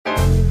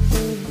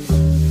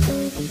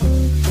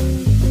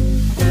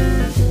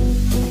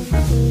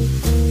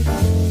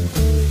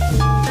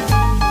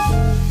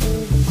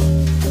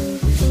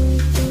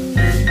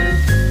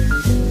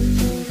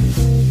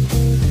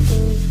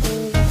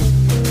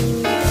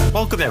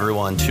Welcome,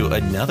 everyone, to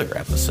another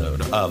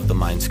episode of the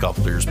Mind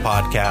Sculptors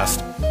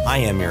podcast. I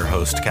am your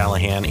host,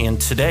 Callahan,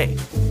 and today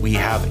we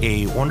have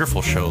a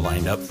wonderful show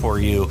lined up for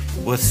you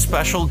with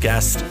special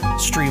guest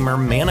streamer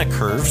Mana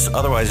Curves,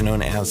 otherwise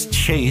known as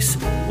Chase,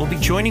 will be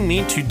joining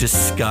me to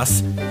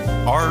discuss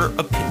our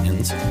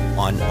opinions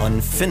on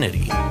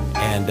Unfinity.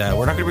 And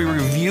we're not going to be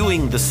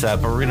reviewing the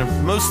set, but we're going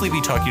to mostly be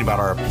talking about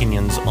our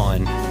opinions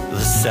on the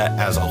set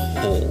as a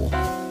whole.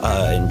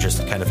 And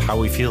just kind of how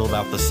we feel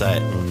about the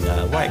set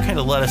and why it kind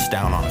of let us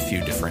down on a few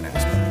different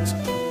aspects.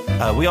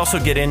 We also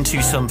get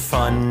into some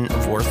fun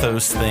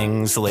Vorthos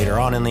things later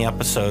on in the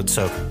episode,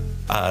 so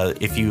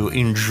if you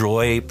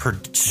enjoy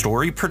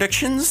story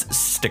predictions,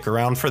 stick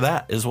around for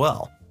that as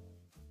well.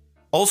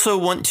 Also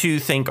want to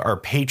thank our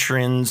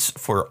patrons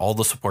for all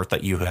the support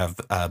that you have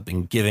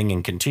been giving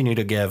and continue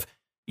to give.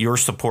 Your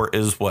support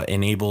is what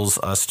enables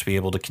us to be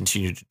able to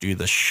continue to do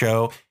the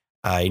show.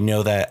 I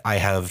know that I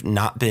have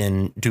not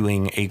been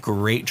doing a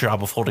great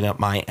job of holding up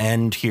my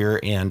end here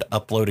and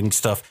uploading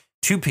stuff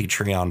to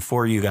Patreon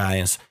for you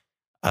guys,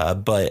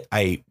 but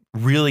I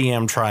really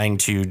am trying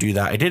to do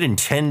that. I did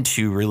intend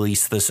to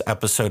release this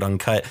episode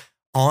uncut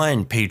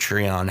on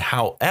Patreon.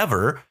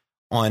 However,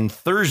 on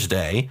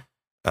Thursday,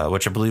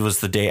 which I believe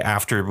was the day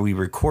after we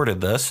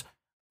recorded this,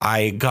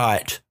 I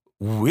got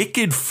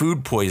wicked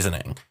food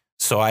poisoning.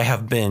 So I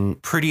have been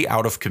pretty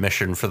out of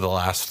commission for the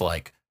last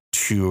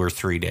 2 or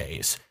 3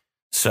 days.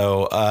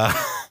 So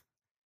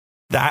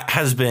that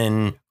has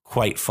been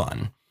quite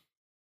fun.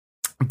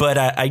 But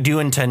I do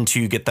intend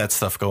to get that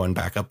stuff going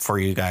back up for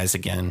you guys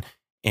again.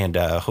 And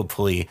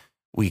hopefully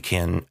we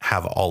can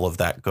have all of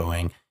that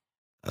going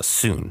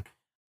soon.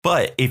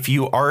 But if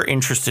you are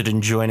interested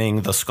in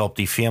joining the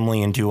Sculpty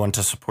family and do want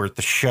to support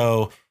the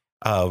show,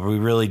 we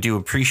really do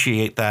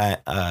appreciate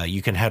that.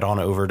 You can head on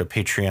over to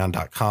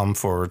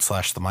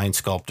patreon.com/the Mind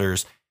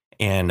Sculptors,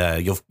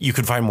 and you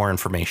can find more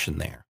information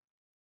there.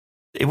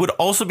 It would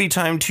also be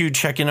time to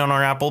check in on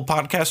our Apple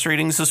Podcast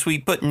ratings this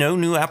week, but no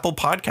new Apple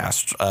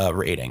Podcast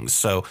ratings.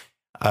 So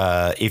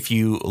if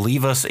you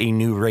leave us a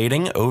new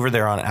rating over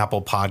there on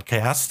Apple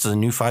Podcasts, a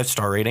new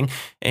 5-star rating,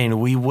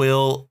 and we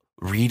will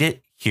read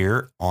it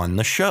here on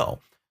the show.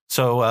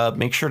 So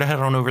make sure to head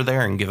on over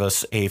there and give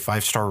us a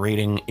 5-star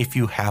rating if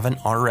you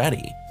haven't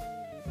already.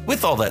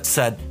 With all that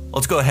said,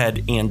 let's go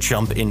ahead and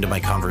jump into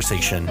my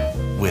conversation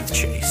with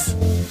Chase.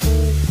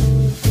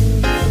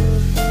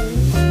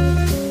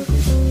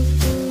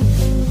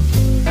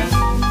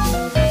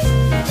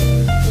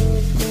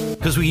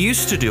 Because we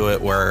used to do it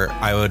where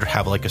I would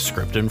have a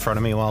script in front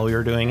of me while we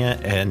were doing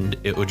it, and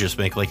it would just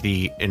make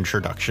the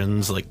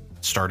introductions,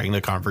 starting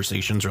the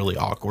conversations really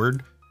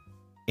awkward.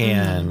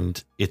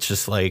 And it's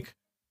just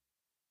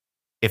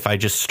if I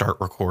just start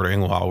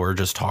recording while we're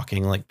just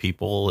talking like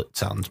people, it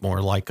sounds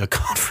more like a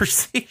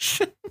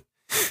conversation.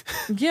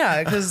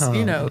 Yeah, because,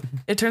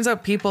 it turns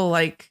out people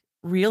like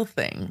real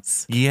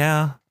things.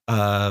 Yeah.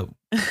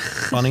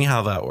 Funny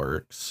how that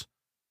works.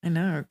 I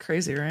know.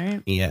 Crazy,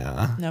 right?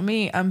 Yeah. Now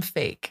I'm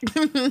fake.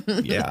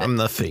 Yeah, I'm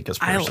the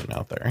fakest person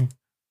out there.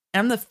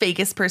 I'm the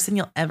fakest person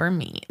you'll ever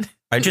meet.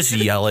 I just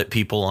yell at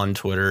people on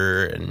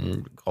Twitter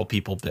and call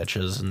people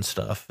bitches and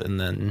stuff. And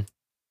then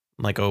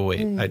I'm like, oh,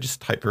 wait, I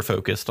just hyper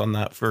focused on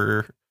that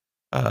for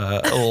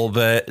a little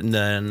bit. And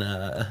then.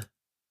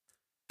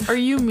 Are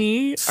you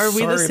me? Are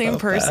we the same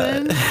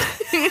person?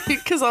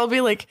 Because I'll be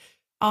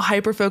I'll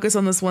hyper focus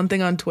on this one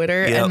thing on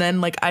Twitter. Yep. And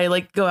then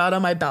I go out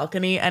on my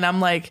balcony and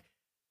I'm like,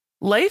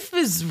 life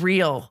is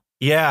real.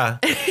 Yeah.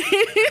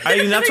 I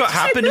mean, that's what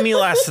happened to me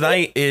last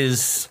night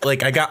is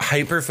I got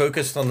hyper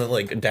focused on the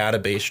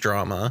database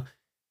drama.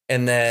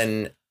 And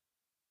then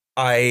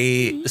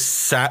I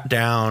sat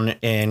down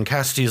and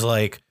Cassidy's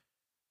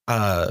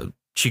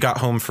she got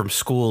home from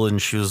school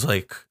and she was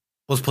like,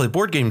 let's play a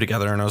board game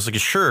together. And I was like,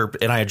 sure.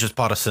 And I had just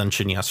bought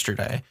Ascension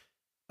yesterday.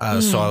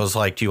 So I was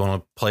like, do you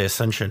want to play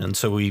Ascension? And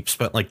so we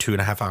spent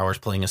 2.5 hours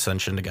playing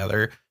Ascension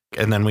together.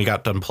 And then we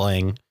got done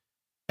playing.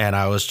 And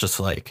I was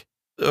just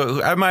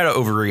I might have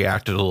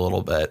overreacted a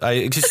little bit.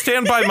 I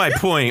stand by my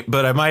point,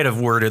 but I might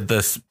have worded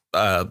this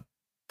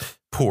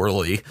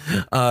poorly.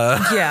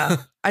 Yeah,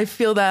 I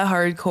feel that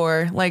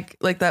hardcore.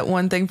 Like that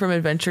one thing from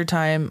Adventure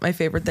Time. My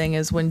favorite thing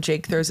is when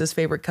Jake throws his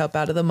favorite cup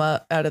out of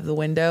the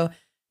window,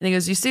 and he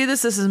goes, "You see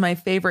this? This is my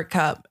favorite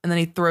cup." And then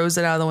he throws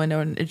it out of the window,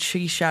 and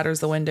she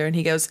shatters the window, and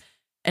he goes,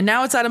 "And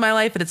now it's out of my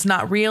life, and it's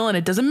not real, and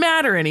it doesn't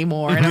matter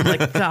anymore." And I'm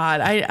like, God,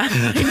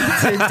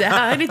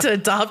 I need to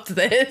adopt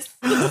this.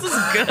 This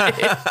is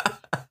good.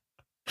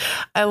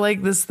 I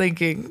like this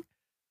thinking.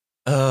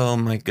 Oh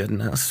my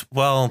goodness.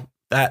 Well,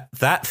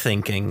 that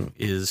thinking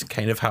is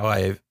kind of how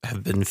I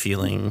have been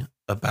feeling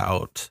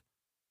about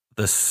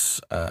this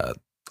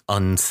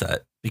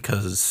unset,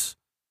 because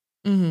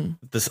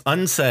this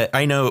unset,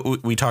 I know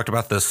we talked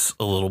about this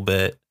a little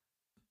bit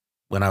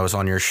when I was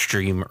on your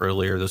stream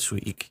earlier this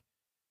week,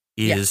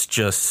 is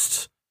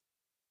just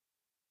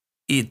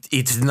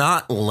it's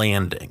not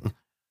landing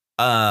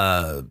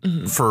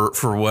for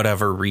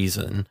whatever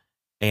reason.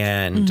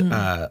 And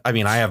I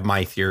mean, I have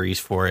my theories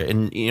for it.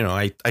 And,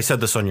 I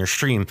said this on your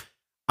stream.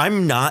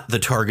 I'm not the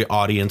target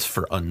audience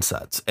for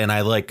unsets, and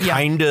I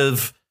kind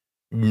of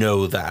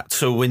know that.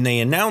 So when they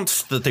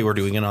announced that they were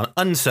doing it on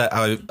unset,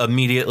 I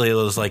immediately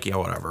was like, yeah,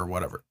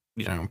 whatever,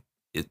 you know,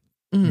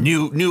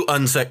 new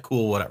unset,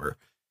 cool, whatever.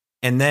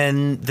 And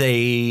then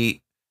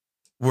they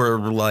were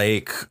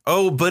like,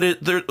 oh,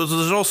 but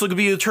there's also gonna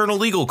be eternal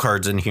legal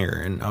cards in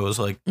here, and I was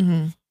like,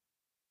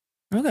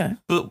 okay,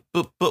 but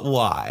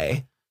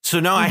why? So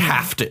now I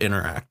have to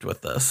interact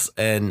with this.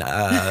 And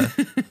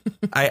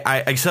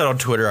I said on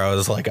Twitter, I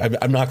was like,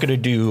 I'm not going to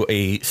do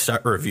a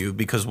set review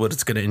because what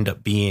it's going to end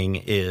up being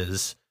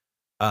is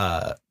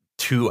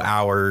 2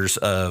 hours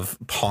of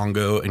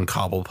Pongo and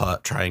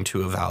Cobblepot trying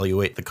to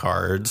evaluate the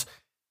cards,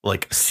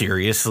 like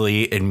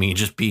seriously, and me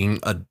just being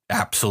an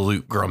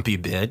absolute grumpy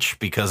bitch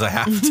because I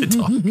have to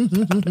talk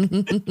about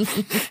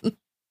it.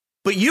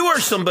 But you are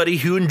somebody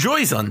who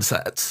enjoys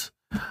unsets.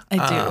 I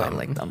do. I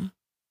like them.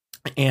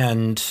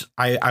 And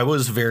I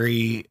was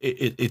very,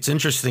 it's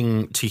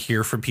interesting to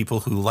hear from people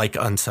who like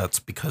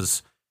unsets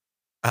because,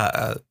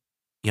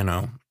 you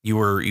know, you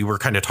were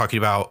kind of talking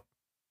about,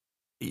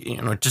 you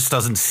know, it just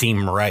doesn't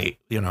seem right,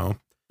 you know.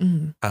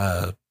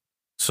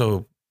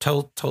 So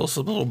tell us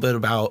a little bit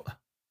about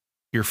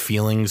your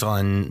feelings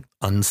on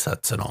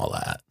unsets and all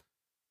that.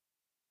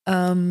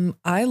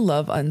 I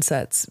love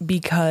unsets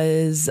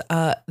because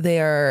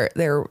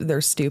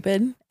they're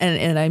stupid,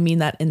 and I mean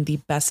that in the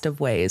best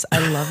of ways.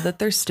 I love that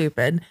they're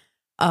stupid.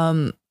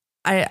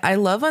 I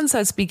love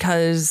unsets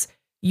because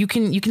you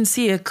can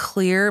see a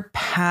clear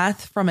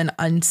path from an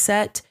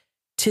unset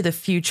to the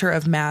future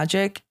of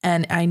Magic,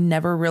 and I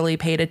never really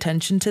paid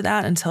attention to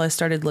that until I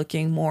started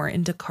looking more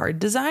into card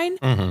design.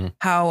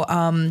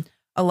 How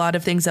a lot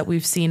of things that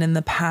we've seen in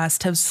the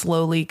past have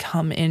slowly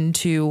come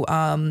into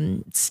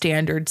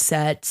standard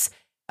sets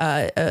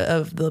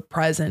of the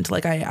present.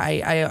 Like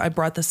I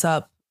brought this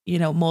up, you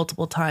know,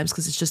 multiple times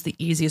because it's just the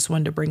easiest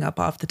one to bring up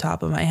off the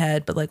top of my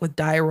head. But like with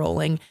die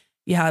rolling,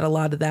 you had a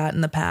lot of that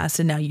in the past,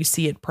 and now you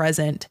see it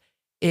present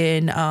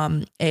in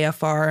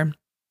AFR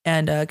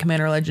and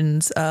Commander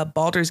Legends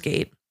Baldur's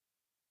Gate.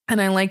 And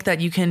I like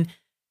that you can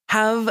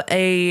have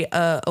a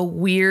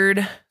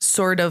weird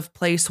sort of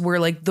place where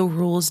like the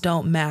rules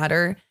don't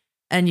matter,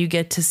 and you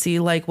get to see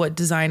like what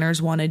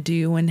designers want to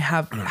do and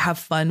have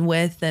fun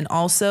with, and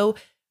also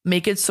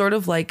make it sort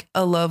of like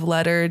a love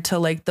letter to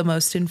like the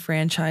most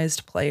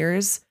enfranchised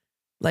players,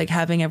 like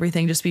having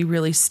everything just be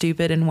really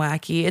stupid and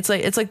wacky. It's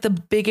like the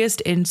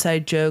biggest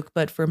inside joke,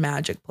 but for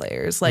Magic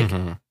players. Like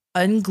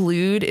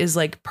Unglued is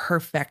like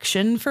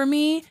perfection for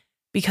me,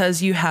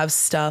 because you have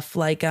stuff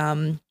like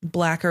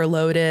Blacker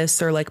Lotus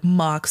or like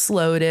Mox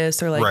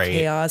Lotus or like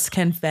Chaos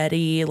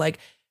Confetti. Like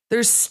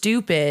they're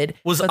stupid.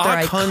 Was but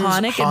they're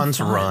iconic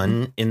Han's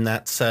run in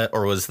that set,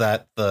 or was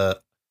that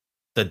the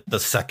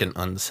second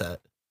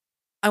unset?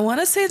 I want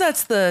to say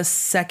that's the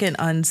second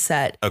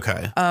unset.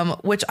 Okay.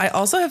 Which I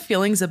also have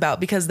feelings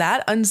about, because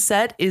that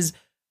unset is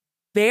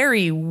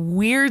very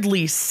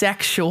weirdly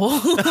sexual.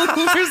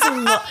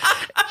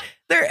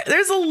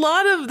 There's a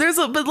lot of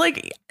but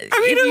like, I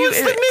mean, it was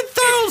the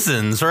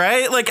mid-thousands,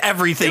 right? Like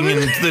everything in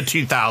the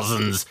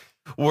 2000s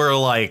were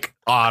like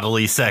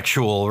oddly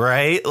sexual,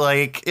 right?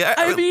 Like,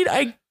 I mean,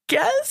 I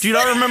guess. Do you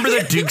not remember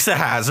the Dukes of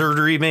Hazzard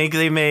remake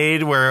they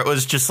made where it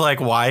was just like,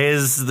 why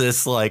is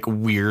this like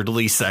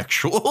weirdly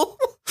sexual?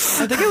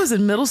 I think it was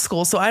in middle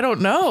school, so I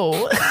don't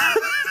know.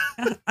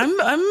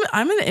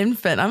 I'm an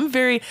infant.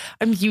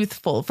 I'm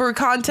youthful. For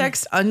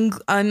context,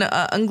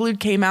 Unglued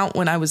came out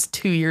when I was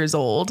 2 years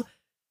old.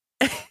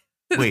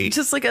 Wait,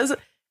 just like as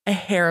a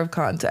hair of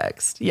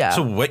context. Yeah.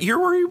 So what year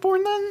were you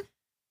born then?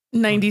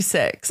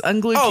 96.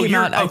 Unglued came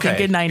out, I think,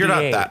 in 98. You're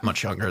not that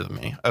much younger than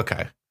me.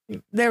 Okay.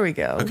 There we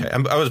go. Okay.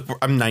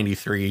 I'm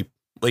 93,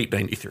 late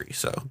 93.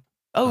 So.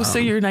 Oh, so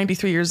you're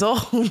 93 years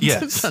old.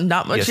 Yes. So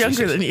not much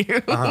younger than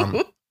you.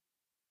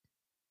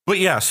 But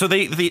yeah, so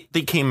they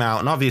came out,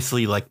 and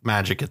obviously like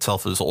Magic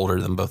itself is older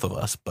than both of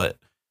us, but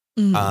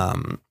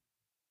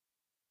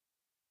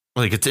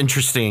like it's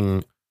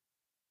interesting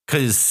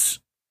because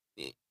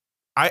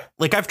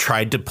I've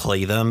tried to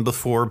play them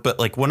before, but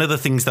like one of the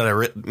things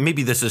that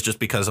maybe this is just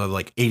because of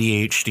like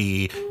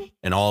ADHD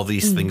and all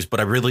these things, but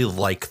I really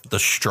like the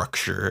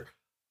structure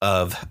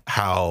of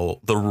how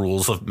the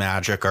rules of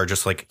Magic are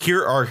just like,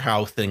 here are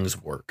how things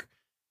work.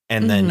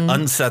 And then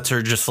unsets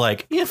are just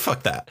like, yeah,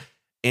 fuck that.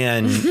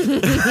 And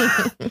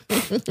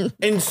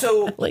and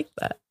so I like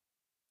that.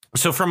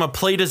 So from a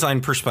play design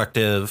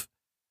perspective,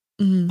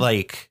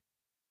 like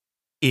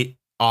it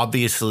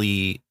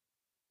obviously,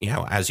 you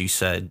know, as you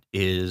said,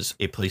 is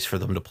a place for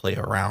them to play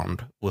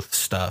around with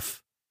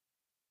stuff.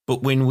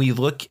 But when we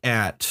look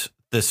at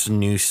this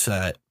new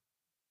set,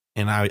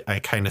 and I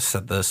kind of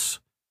said this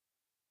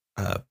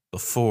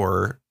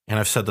before, and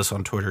I've said this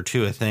on Twitter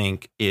too, I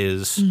think,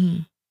 is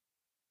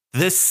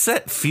this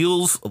set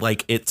feels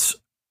like it's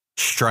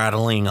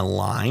straddling a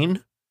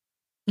line,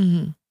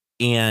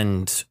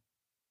 and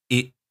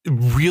it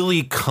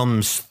really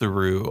comes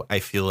through, I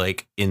feel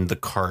like, in the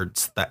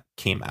cards that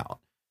came out,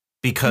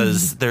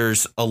 because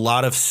there's a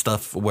lot of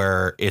stuff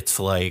where it's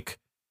like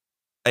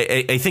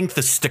I think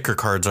the sticker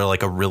cards are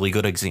like a really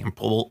good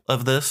example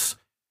of this,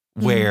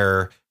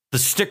 where the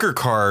sticker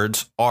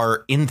cards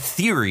are, in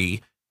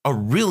theory, a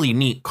really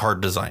neat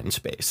card design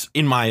space,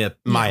 in my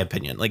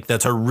opinion. Like,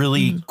 that's a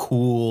really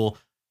cool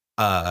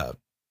card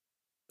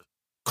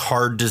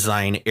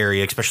design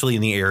area, especially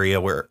in the area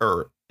where,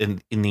 or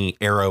in the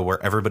era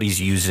where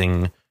everybody's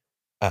using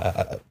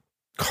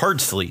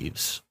card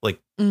sleeves, like,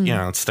 you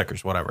know,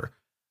 stickers, whatever.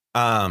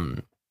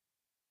 But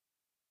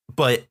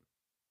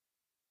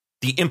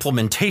the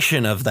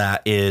implementation of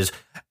that is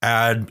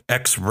add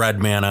X red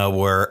mana,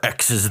 where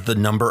X is the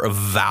number of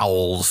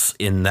vowels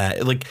in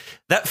that. Like,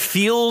 that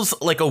feels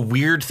like a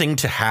weird thing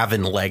to have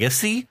in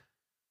Legacy.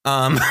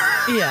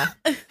 Yeah,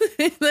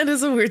 that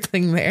is a weird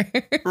thing there.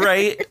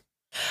 Right.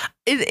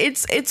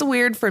 It's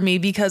weird for me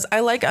because I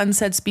like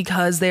unsets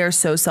because they are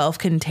so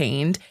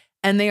self-contained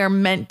and they are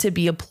meant to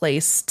be a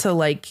place to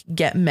like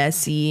get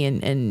messy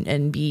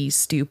and be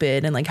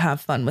stupid and like have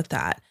fun with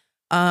that.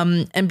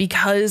 And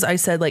because I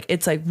said like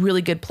it's like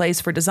really good place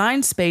for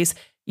design space,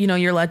 you know,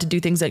 you're allowed to do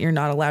things that you're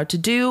not allowed to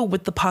do,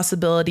 with the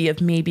possibility of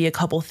maybe a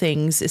couple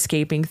things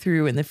escaping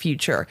through in the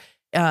future,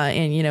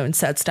 and, you know, in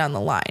sets down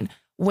the line.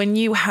 When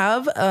you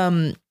have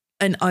an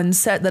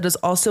unset that is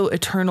also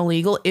eternal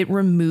legal, it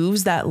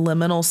removes that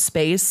liminal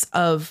space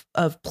of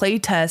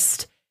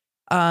playtest,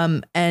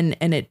 and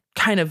it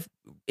kind of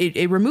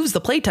it removes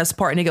the playtest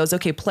part, and it goes,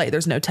 okay, play.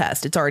 There's no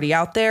test. It's already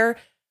out there.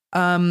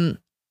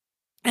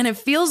 And it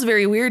feels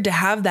very weird to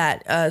have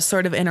that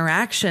sort of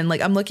interaction. Like,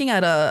 I'm looking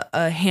at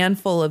a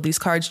handful of these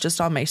cards just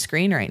on my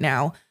screen right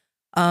now.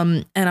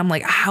 And I'm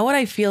like, how would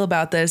I feel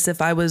about this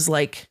if I was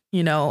like,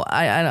 you know,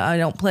 I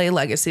don't play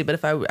Legacy, but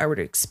if I were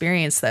to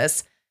experience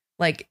this,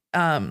 like,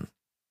 a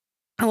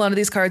lot of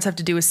these cards have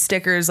to do with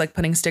stickers, like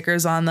putting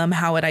stickers on them.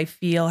 How would I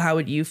feel? How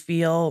would you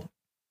feel?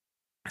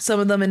 Some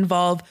of them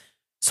involve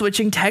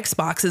switching text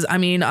boxes. I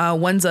mean,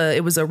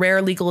 it was a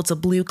rare legal. It's a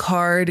blue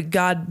card.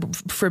 God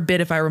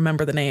forbid if I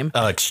remember the name.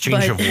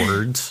 Exchange of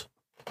words.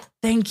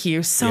 Thank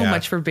you so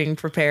much for being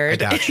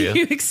prepared. I got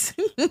you.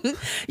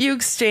 You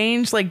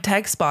exchange like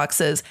text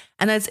boxes,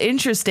 and that's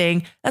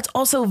interesting. That's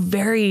also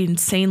very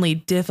insanely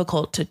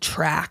difficult to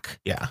track.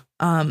 Yeah.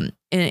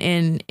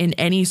 In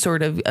any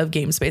sort of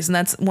game space, and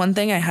that's one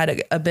thing I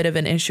had a bit of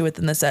an issue with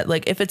in the set.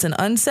 Like, if it's an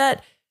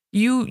unset,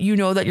 you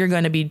know that you're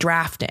going to be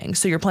drafting,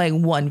 so you're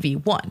playing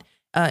 1v1.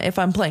 If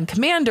I'm playing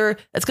Commander,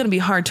 it's going to be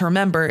hard to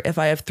remember if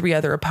I have 3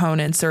 other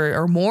opponents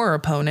or more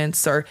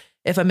opponents, or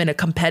if I'm in a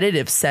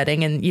competitive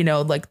setting and, you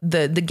know, like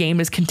the game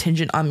is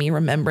contingent on me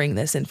remembering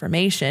this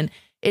information.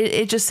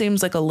 It just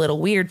seems like a little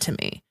weird to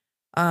me.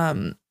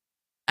 I'm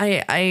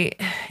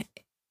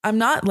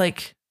not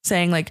like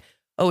saying like,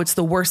 oh, it's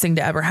the worst thing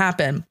to ever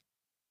happen,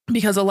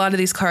 because a lot of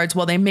these cards,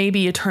 while they may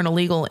be eternal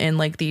legal in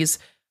like these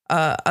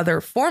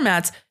other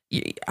formats,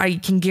 I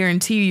can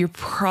guarantee you're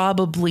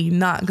probably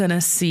not going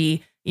to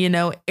see, you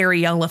know,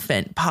 Airy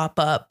Elephant pop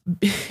up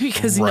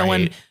because no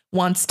one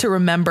wants to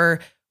remember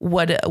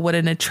what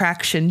an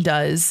attraction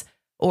does,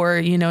 or,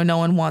 you know, no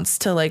one wants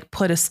to like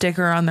put a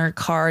sticker on their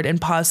card and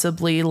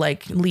possibly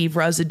like leave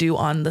residue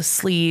on the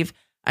sleeve.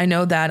 I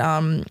know that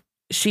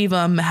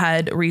Shivam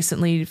had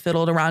recently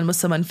fiddled around with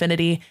some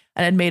Unfinity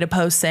and had made a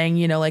post saying,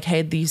 you know, like,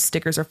 hey, these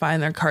stickers are fine,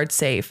 they're card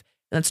safe,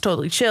 and that's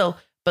totally chill.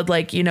 But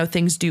like, you know,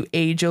 things do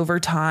age over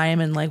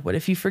time, and like, what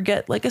if you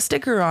forget like a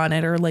sticker on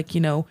it, or like,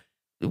 you know,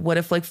 what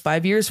if like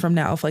 5 years from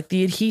now, if like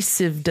the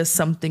adhesive does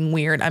something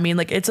weird? I mean,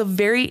 like, it's a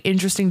very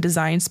interesting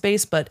design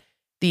space, but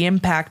the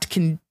impact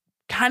can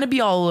kind of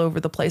be all over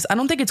the place. I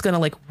don't think it's going to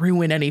like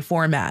ruin any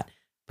format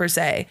per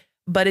se,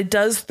 but it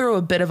does throw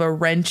a bit of a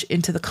wrench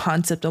into the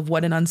concept of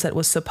what an unset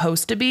was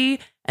supposed to be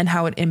and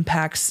how it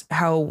impacts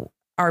how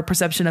our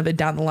perception of it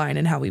down the line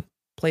and how we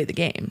play the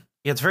game.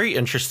 Yeah, it's very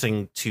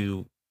interesting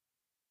to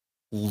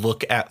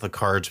look at the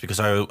cards, because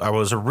I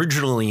was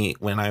originally,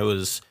 when I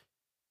was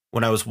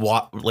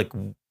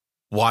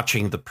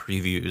watching the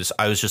previews,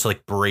 I was just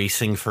like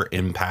bracing for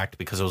impact,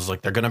 because I was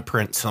like, they're going to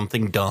print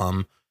something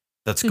dumb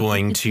that's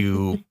going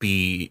to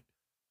be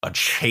a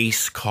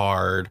chase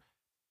card.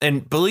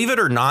 And believe it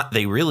or not,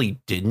 they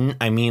really didn't.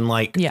 I mean,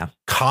 like,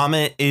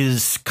 Comet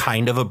is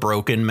kind of a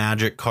broken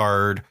Magic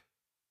card.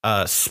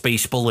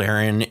 Space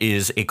Balerin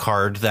is a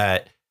card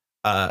that,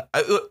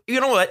 you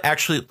know what?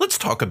 Actually, let's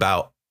talk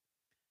about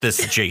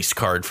this Jace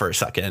card for a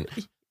second,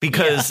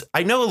 because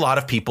I know a lot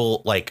of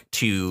people like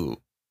to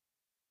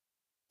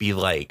be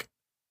like,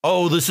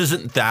 oh, this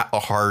isn't that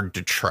hard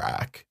to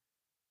track,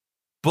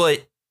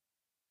 but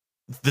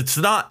that's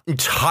not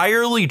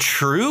entirely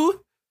true.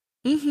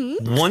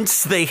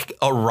 Once they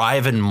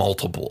arrive in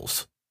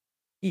multiples.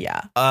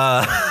 Yeah.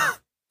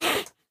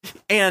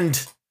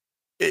 And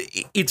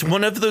it's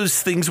one of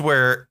those things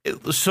where,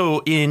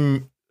 so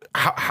in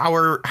how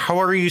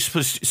are you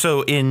supposed to,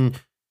 so in,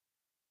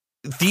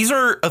 these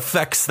are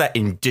effects that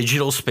in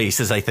digital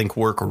spaces, I think,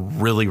 work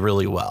really,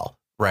 really well.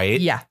 Right.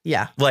 Yeah.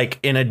 Yeah. Like,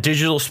 in a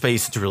digital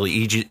space, it's really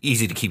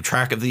easy to keep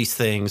track of these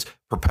things.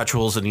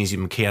 Perpetual is an easy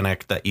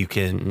mechanic that you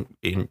can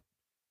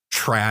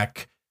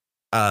track.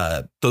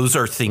 Those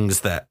are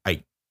things that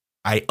I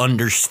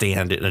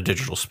understand in a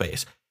digital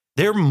space.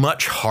 they're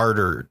much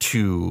harder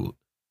to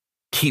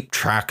keep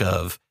track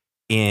of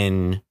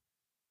in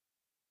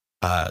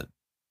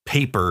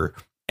paper,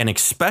 and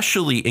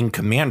especially in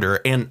Commander.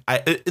 And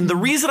the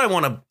reason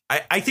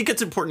I think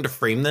it's important to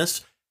frame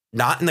this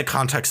not in the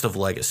context of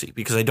Legacy,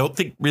 because I don't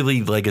think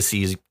really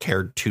Legacy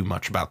cared too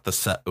much about the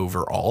set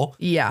overall.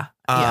 Yeah.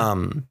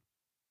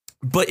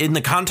 But in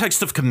the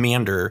context of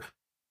Commander,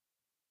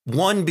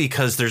 one,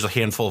 because there's a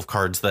handful of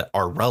cards that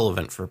are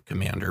relevant for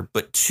Commander,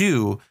 but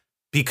two,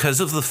 because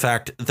of the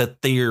fact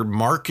that their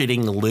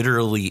marketing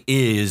literally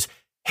is,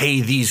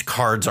 hey, these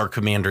cards are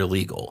Commander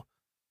legal.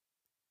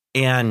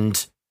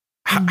 And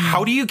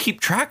how do you keep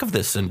track of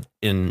this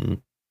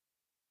in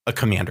a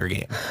Commander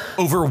game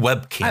over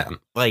webcam?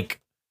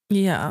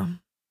 Yeah.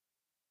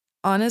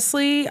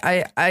 Honestly,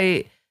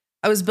 I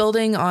was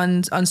building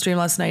on stream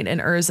last night an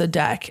Urza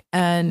deck,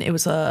 and it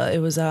was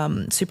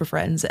Super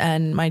Friends,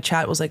 and my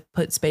chat was like,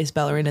 put Space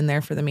Bellerin in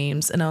there for the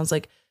memes, and I was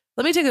like,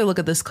 let me take a look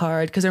at this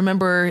card, because I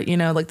remember,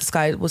 like the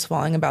sky was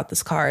falling about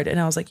this card, and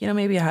I was like,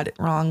 maybe I had it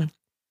wrong.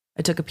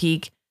 I took a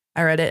peek,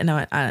 I read it, and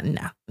I went,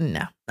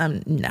 no,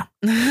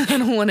 I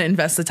don't want to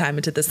invest the time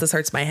into this. This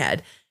hurts my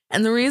head.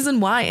 And the reason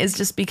why is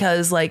just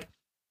because it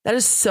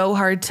is so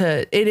hard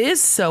to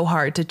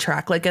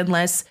track,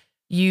 unless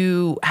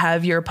you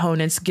have your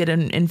opponents get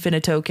an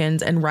infinite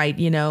tokens and write,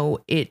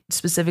 it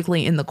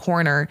specifically in the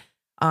corner,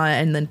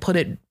 and then put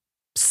it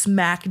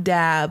smack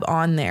dab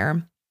on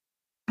there.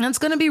 That's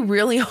going to be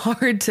really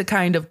hard to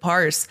kind of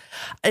parse.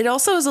 It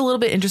also is a little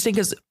bit interesting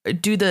because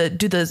do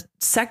the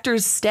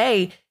sectors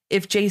stay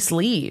if Jace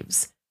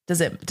leaves?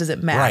 Does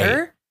it matter?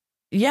 Right.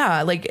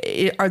 Yeah.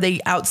 Are they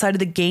outside of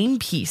the game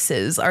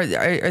pieces? Are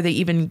they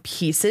even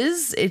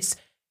pieces?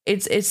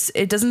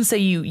 It doesn't say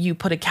you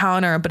put a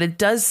counter, but it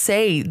does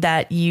say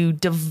that you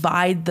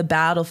divide the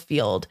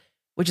battlefield,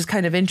 which is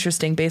kind of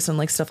interesting based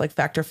on stuff like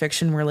Fact or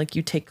Fiction, where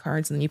you take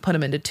cards and then you put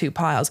them into two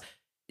piles.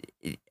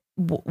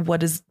 What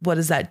does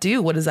that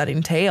do? What does that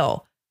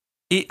entail?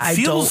 I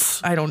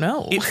don't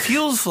know. It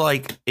feels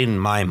like, in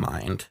my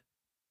mind,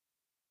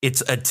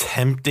 it's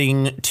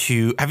attempting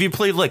to. Have you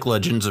played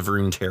Legends of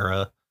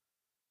Runeterra?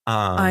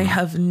 I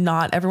have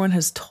not. Everyone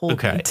has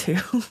told me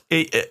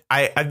to.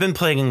 I've been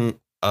playing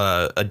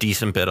a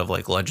decent bit of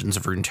Legends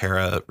of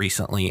Runeterra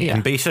recently,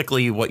 and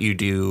basically what you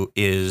do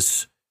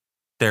is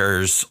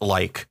there's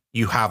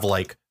you have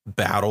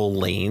battle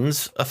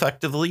lanes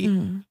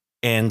effectively.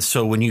 And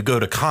so when you go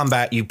to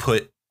combat, you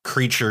put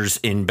creatures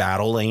in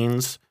battle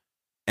lanes,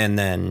 and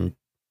then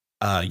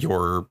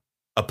your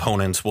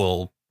opponents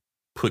will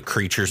put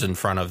creatures in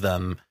front of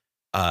them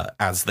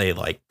as they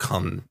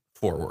come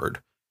forward.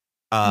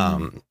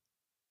 The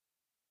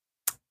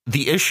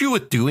issue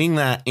with doing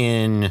that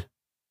in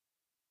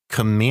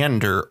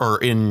Commander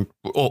in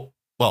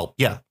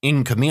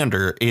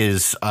Commander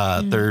is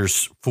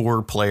there's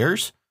 4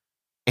 players,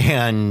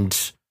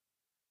 and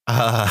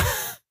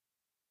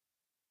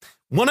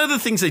one of the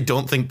things I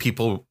don't think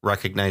people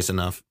recognize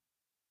enough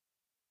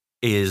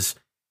is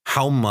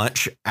how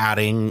much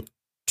adding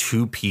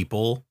 2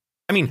 people,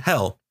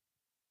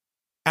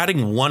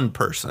 adding 1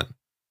 person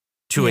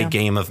to a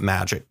game of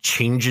Magic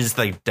changes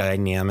the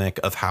dynamic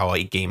of how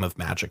a game of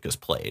Magic is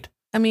played.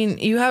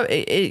 You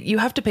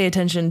have to pay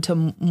attention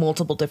to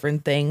multiple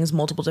different things,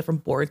 multiple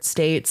different board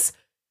states,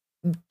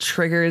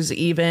 triggers.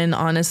 Even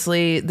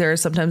honestly, there are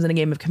sometimes in a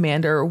game of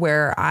Commander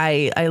where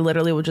I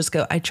literally will just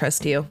go, I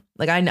trust you.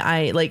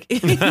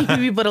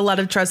 You put a lot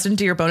of trust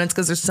into your opponents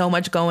because there's so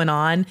much going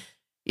on.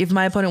 If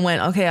my opponent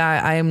went, okay,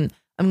 I'm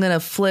gonna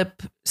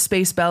flip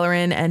Space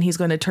Bellerin and he's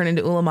going to turn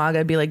into Ulamog,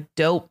 I'd be like,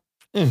 dope.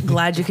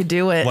 Glad you could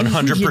do it.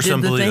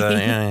 100% believe that.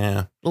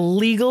 Yeah.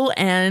 Legal,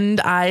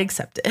 and I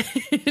accept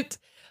it.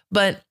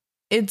 But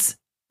it's,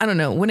 I don't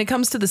know, when it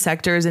comes to the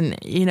sectors, and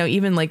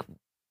even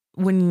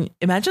when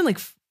imagine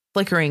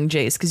flickering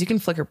Jace, because you can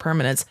flicker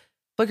permanents.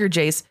 Flicker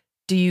Jace,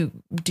 do you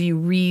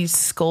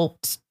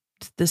re-sculpt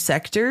the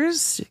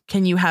sectors?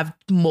 Can you have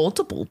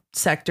multiple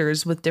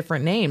sectors with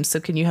different names? So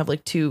can you have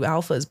 2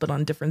 alphas but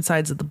on different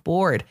sides of the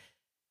board?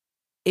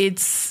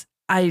 It's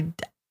I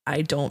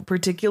don't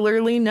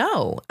particularly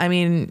know.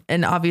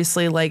 And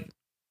obviously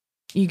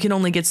you can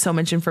only get so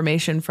much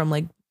information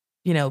from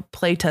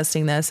play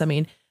testing this.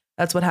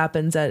 That's what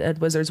happens at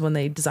Wizards when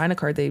they design a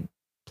card, they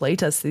play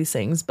test these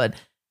things. But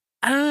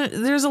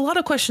there's a lot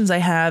of questions I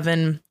have,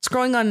 and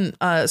scrolling on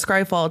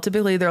Scryfall,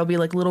 typically there'll be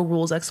little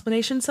rules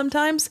explanations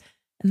sometimes,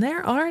 and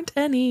there aren't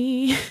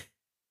any.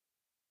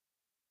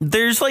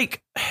 There's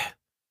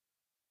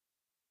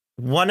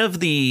one of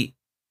the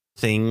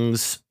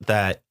things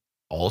that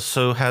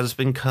also has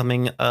been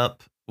coming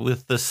up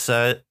with the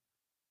set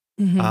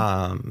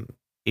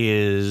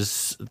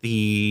is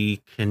the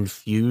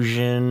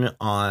confusion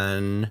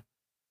on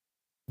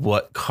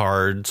what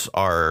cards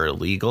are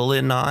legal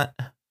and not.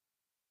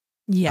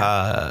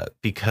 Yeah.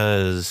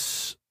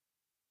 Because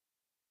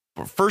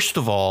first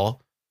of all,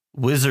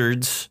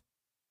 Wizards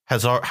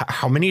has,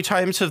 how many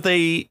times have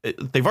they've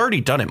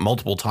already done it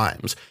multiple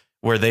times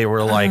where they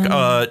were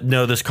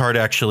no, this card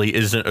actually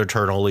isn't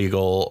eternal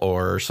legal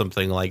or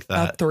something like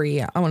that.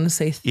 3. I want to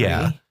say 3.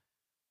 Yeah.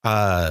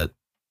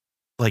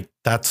 like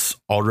that's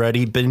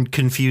already been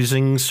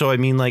confusing. So I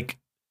mean, like,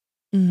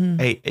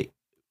 I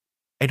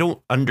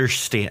don't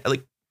understand.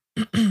 Like,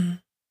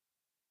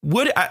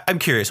 I'm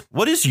curious.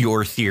 What is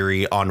your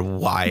theory on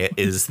why it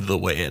is the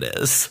way it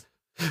is?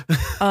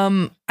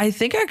 I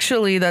think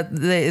actually that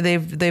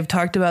they've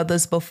talked about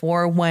this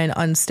before when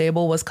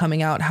Unstable was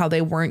coming out, how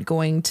they weren't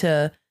going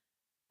to,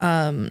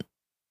 I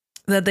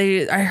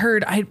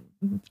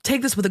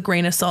take this with a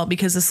grain of salt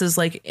because this is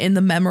like in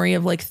the memory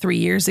of like 3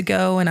 years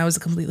ago. And I was a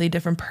completely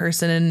different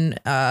person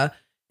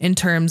in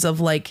terms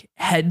of like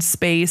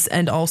headspace,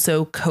 and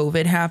also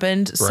COVID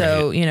happened. Right.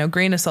 So,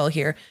 grain of salt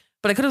here,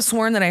 but I could have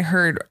sworn that I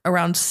heard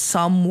around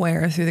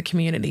somewhere through the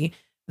community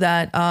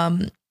that,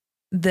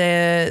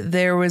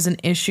 there was an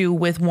issue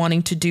with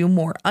wanting to do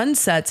more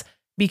unsets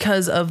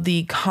because of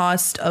the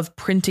cost of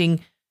printing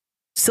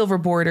silver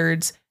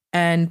bordered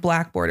and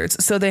black bordered.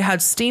 So they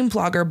had Steam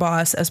Flogger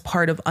Boss as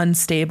part of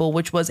Unstable,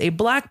 which was a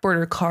black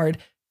border card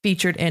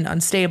featured in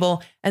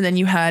Unstable. And then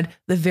you had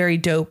the very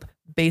dope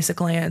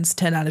basic lands,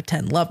 10 out of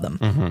 10, love them.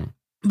 Mm-hmm.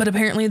 But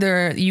apparently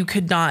you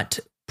could not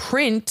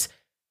print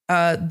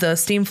the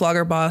Steam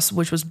Flogger Boss,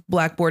 which was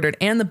black bordered,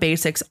 and the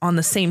basics on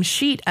the same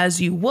sheet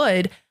as you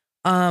would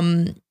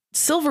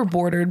silver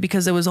bordered,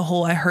 because it was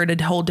I heard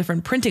a whole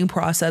different printing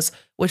process,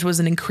 which was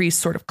an increased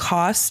sort of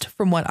cost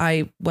from what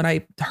I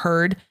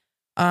heard.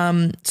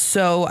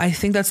 So I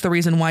think that's the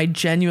reason why,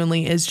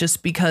 genuinely, is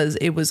just because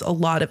it was a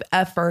lot of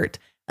effort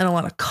and a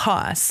lot of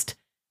cost.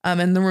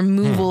 And the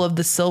removal of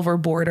the silver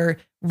border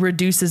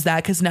reduces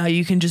that, because now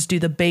you can just do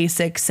the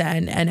basics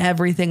and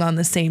everything on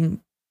the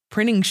same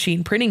printing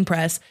sheet, printing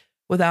press,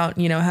 without,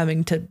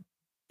 having to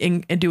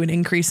do an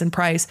increase in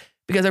price.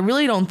 Because I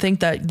really don't think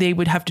that they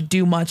would have to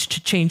do much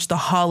to change the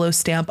holo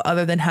stamp,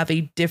 other than have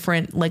a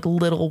different like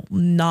little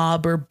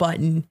knob or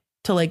button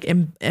to like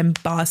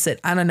emboss it.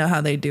 I don't know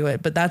how they do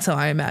it, but that's how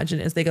I imagine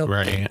it, is they go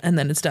right, and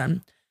then it's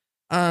done.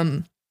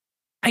 I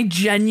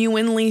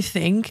genuinely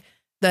think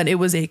that it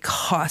was a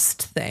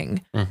cost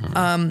thing,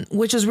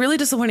 which is really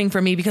disappointing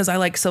for me, because I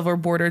like silver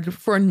bordered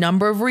for a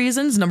number of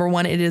reasons. Number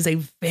one, it is a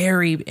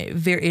very,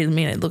 very,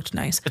 it looked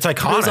nice. It's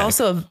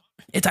iconic.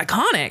 It's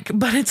iconic,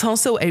 but it's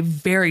also a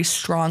very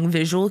strong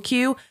visual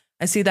cue.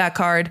 I see that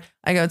card,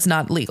 I go, it's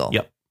not legal.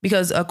 Yep.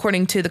 Because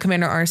according to the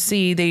Commander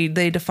RC,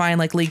 they define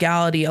like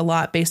legality a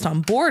lot based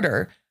on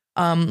border,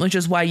 which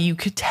is why you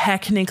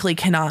technically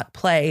cannot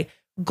play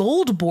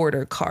gold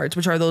border cards,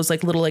 which are those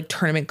like little like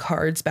tournament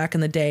cards back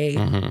in the day,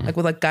 like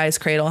with like Guy's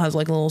Cradle has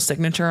like a little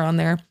signature on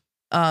there,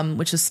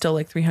 which is still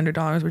like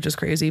 $300, which is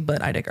crazy,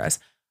 but I digress.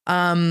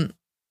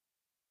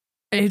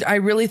 I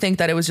really think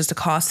that it was just a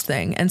cost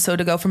thing. And so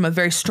to go from a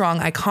very strong,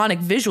 iconic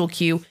visual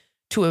cue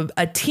to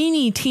a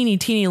teeny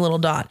little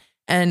dot.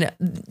 And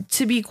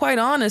to be quite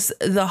honest,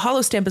 the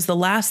holo stamp is the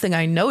last thing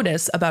I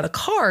notice about a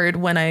card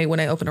when I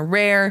open a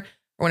rare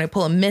or when I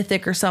pull a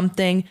mythic or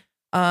something.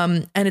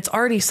 And it's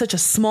already such a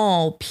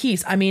small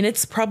piece. I mean,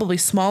 it's probably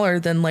smaller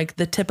than like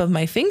the tip of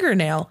my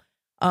fingernail.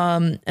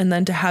 And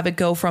then to have it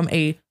go from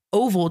a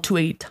oval to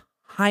a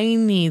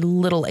tiny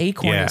little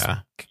acorn is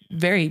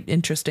very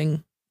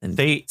interesting. And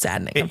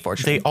saddening,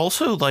 unfortunately. They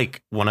also,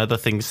 like, one of the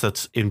things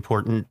that's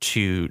important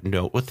to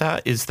note with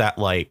that is that,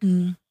 like,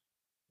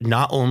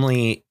 not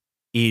only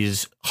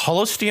is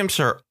holo stamps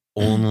are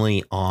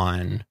only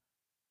on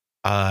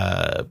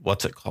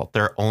what's it called?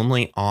 They're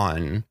only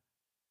on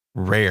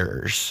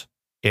rares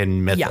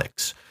in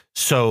mythics. Yeah.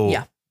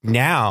 So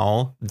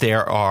now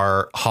there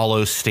are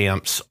holo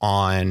stamps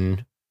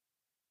on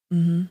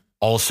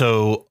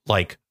also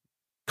like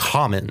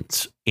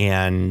commons.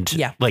 And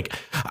like,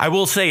 I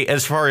will say,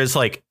 as far as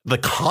like the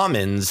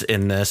commons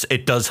in this,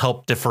 it does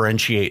help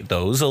differentiate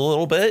those a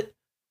little bit,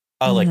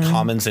 like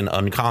commons and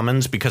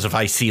uncommons, because if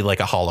I see like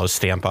a holo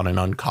stamp on an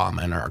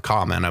uncommon or a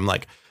common, I'm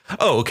like,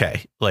 oh,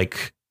 OK,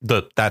 like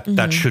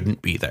that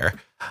shouldn't be there.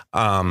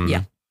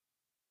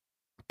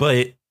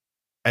 But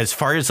as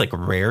far as like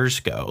rares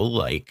go,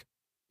 like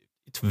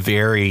it's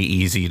very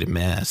easy to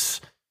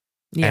miss.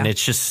 Yeah. And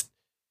it's just,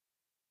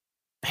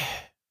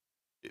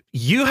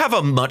 you have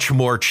a much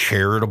more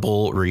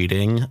charitable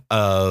reading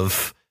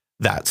of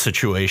that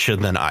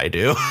situation than I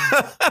do.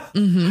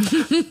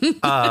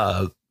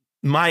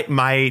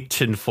 My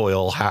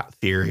tinfoil hat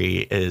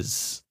theory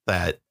is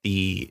that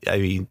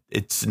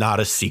it's not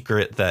a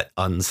secret that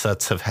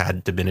unsets have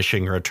had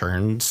diminishing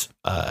returns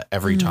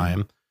every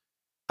time,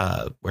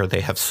 where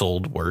they have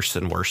sold worse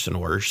and worse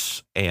and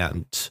worse.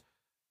 And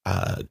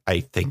I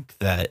think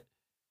that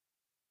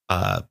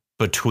I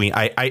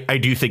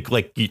do think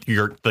like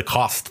the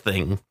cost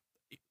thing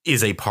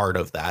is a part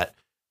of that.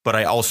 But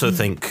I also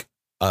think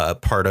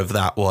part of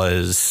that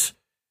was,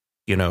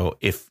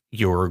 if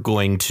you're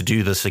going to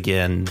do this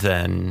again,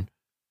 then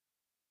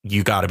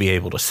you got to be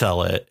able to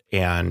sell it.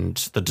 And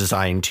the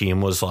design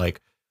team was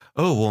like,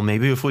 oh, well,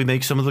 maybe if we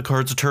make some of the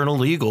cards Eternal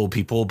legal,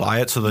 people will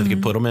buy it so that they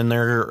can put them in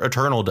their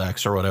Eternal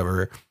decks or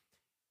whatever.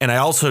 And I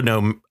also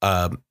know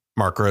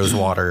Mark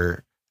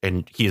Rosewater,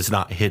 and he has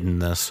not hidden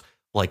this,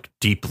 like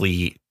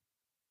deeply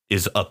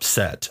is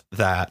upset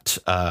that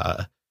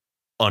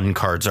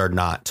uncards are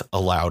not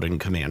allowed in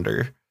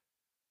Commander.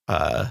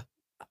 I'm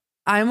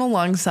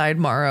alongside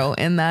Morrow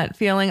in that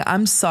feeling.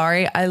 I'm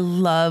sorry. I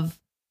love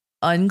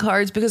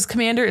uncards because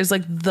Commander is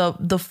like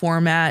the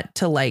format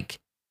to like,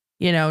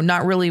 you know,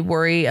 not really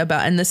worry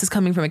about. And this is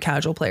coming from a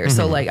casual player.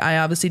 So like, I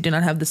obviously do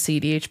not have the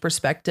CDH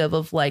perspective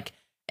of like,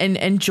 and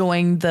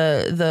enjoying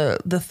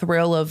the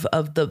thrill of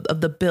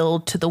the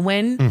build to the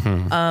win.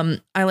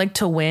 I like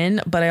to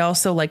win, but I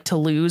also like to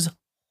lose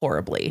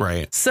horribly.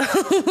 Right. So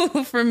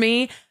for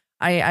me,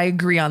 I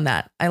agree on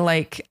that. I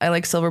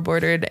like silver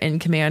bordered in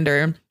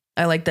Commander.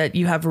 I like that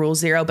you have rule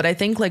 0, but I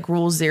think like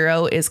rule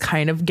 0 is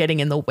kind of getting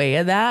in the way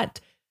of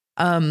that.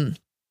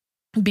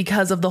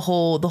 Because of the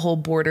whole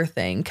border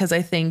thing. Cause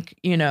I think,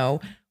 you know,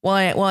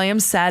 while I am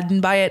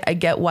saddened by it, I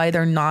get why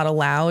they're not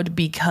allowed,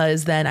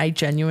 because then I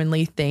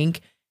genuinely think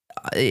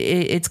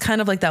it's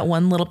kind of like that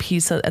one little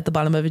piece at the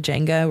bottom of a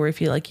Jenga where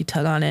if you like, you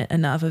tug on it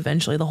enough,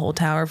 eventually the whole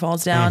tower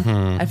falls down.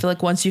 I feel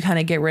like once you kind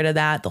of get rid of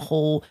that, the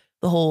whole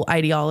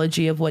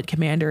ideology of what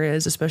Commander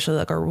is, especially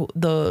like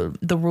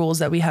the rules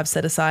that we have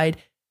set aside,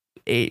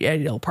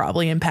 it'll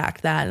probably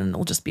impact that and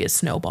it'll just be a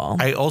snowball.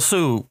 I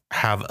also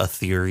have a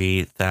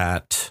theory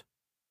that,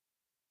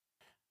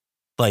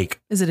 like,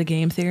 is it a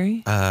game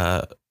theory?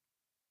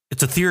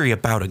 It's a theory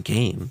about a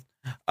game.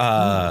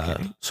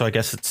 Okay. So I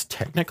guess it's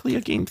technically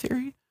a game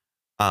theory.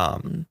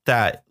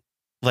 That,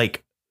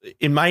 like,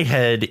 in my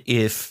head,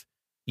 if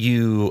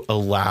you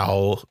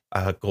allow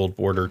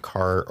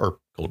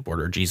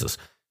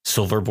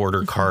silver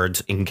border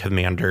cards in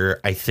Commander,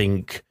 I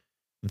think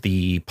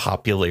the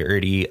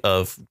popularity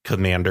of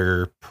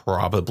Commander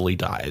probably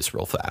dies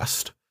real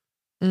fast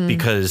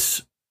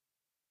because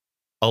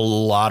a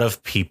lot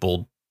of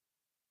people.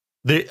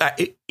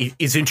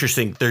 It's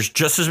interesting. There's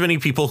just as many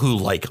people who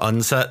like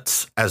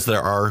unsets as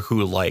there are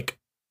who like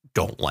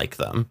don't like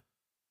them.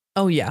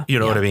 Oh, yeah. You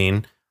know what I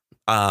mean?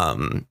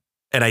 And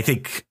I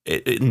think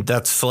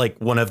that's like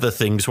one of the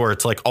things where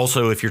it's like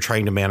also if you're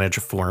trying to manage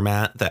a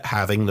format, that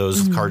having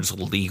those cards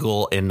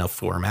legal in a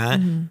format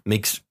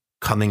makes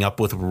coming up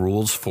with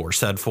rules for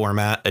said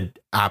format an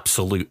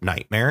absolute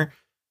nightmare,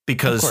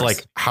 because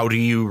like how do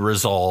you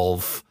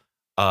resolve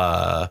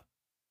I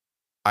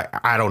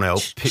don't know.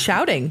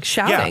 Shouting.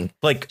 Yeah,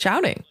 like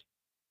shouting.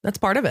 That's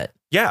part of it.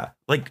 Yeah.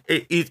 Like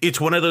it's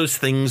one of those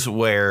things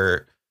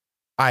where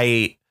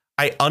I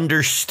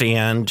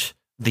understand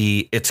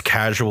it's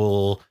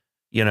casual,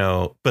 you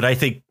know, but I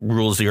think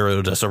rule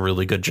 0 does a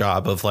really good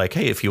job of like,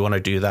 hey, if you want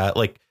to do that,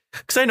 like,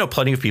 because I know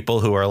plenty of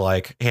people who are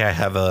like, hey, I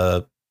have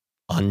a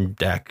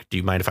undeck. Do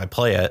you mind if I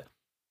play it?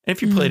 And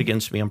if you play it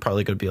against me, I'm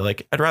probably going to be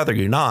like, I'd rather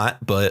you not,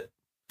 but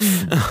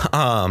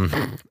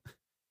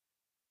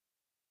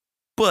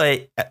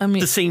But at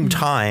the same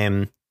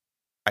time,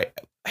 I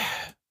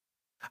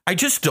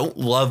just don't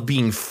love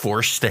being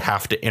forced to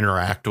have to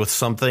interact with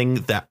something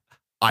that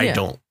I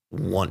don't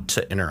want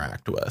to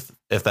interact with,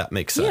 if that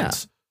makes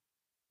sense.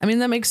 I mean,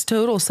 that makes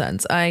total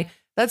sense.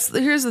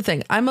 Here's the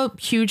thing. I'm a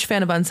huge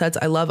fan of unsets.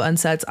 I love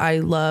unsets. I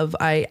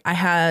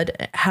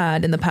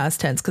had in the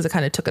past tense, because I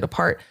kind of took it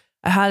apart.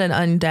 I had an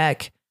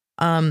undeck.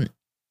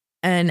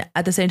 And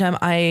at the same time,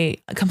 I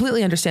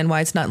completely understand why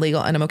it's not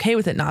legal, and I'm okay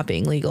with it not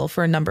being legal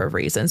for a number of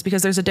reasons,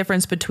 because there's a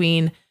difference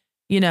between,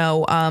 you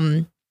know,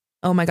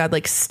 oh my God,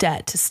 like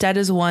Stet. Stet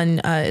is one,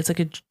 it's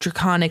like a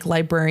draconic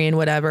librarian,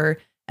 whatever.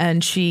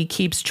 And she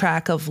keeps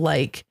track of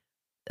like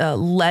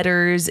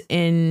letters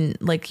in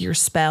like your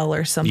spell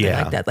or something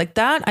like that. Like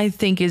that, I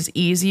think is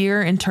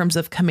easier in terms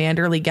of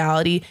Commander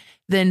legality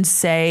than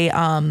say,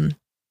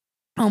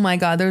 oh my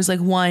God, there's like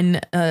one,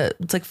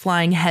 it's like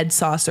flying head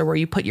saucer where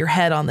you put your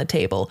head on the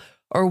table,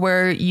 or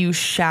where you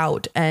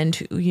shout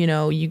and, you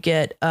know, you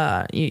get,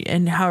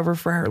 and however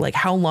for like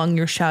how long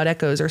your shout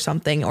echoes or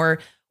something, or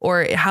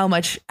how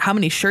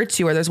many shirts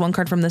you wear. There's one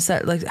card from the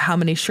set, like how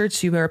many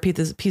shirts you wear,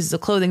 pieces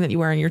of clothing that you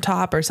wear on your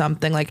top or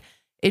something. Like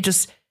it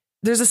just,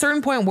 there's a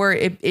certain point where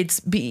it's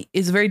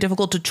very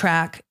difficult to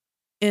track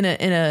in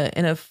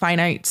a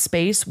finite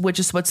space, which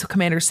is what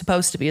Commander's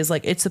supposed to be, is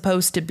like, it's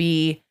supposed to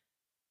be,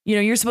 you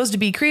know, you're supposed to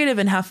be creative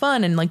and have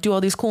fun and like do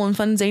all these cool and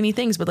fun zany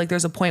things. But like,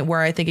 there's a point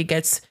where I think it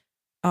gets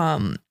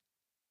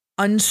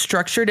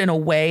unstructured in a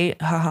way,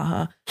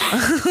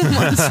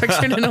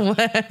 unstructured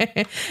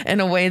in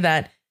a way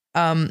that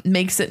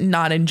makes it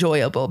not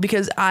enjoyable,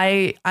 because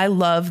I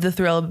love the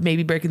thrill of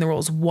maybe breaking the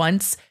rules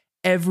once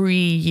every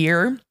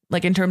year.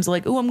 Like in terms of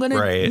like, oh, I'm going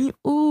to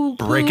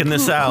breaking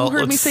this out. Who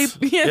heard me say,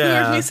 who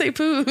heard me say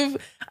poo.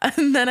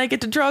 And then I get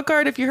to draw a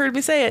card if you heard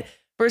me say it.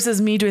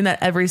 Versus me doing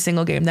that every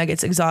single game. That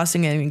gets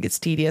exhausting and it gets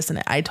tedious,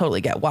 and I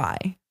totally get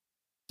why.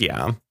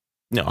 Yeah.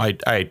 No,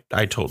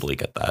 I totally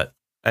get that.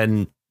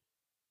 And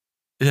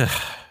the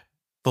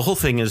whole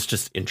thing is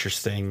just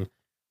interesting.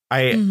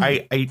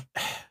 I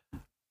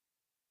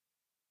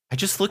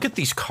just look at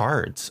these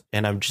cards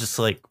and I'm just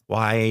like,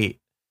 why?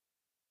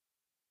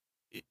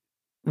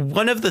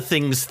 One of the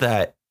things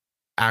that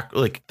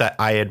that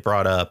I had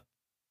brought up,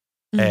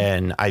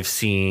 and I've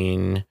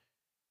seen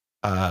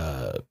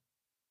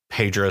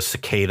Pedro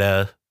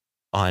Cicada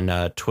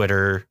on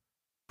Twitter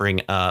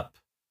bring up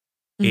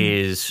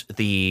is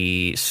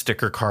the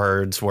sticker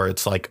cards where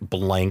it's like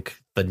blank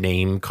the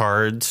name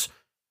cards.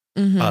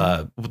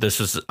 This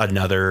is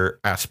another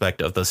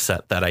aspect of the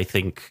set that I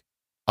think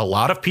a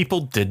lot of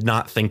people did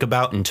not think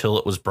about until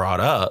it was brought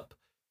up,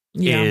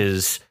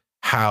 is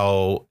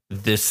how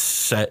this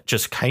set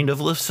just kind of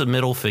lifts a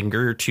middle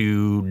finger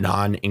to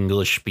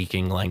non-English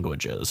speaking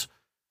languages.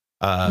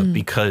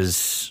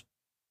 Because,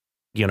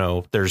 you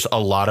know, there's a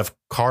lot of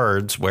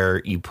cards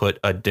where you put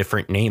a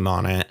different name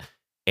on it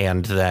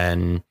and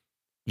then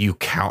you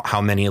count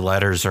how many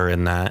letters are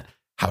in that.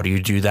 How do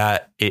you do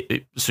that?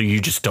 So you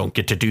just don't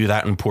get to do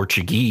that in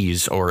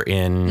Portuguese or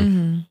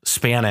in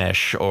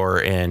Spanish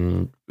or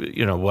in,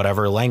 you know,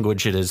 whatever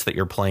language it is that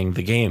you're playing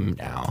the game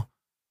now.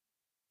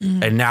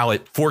 And now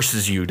it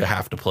forces you to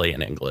have to play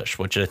in English,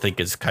 which I think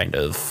is kind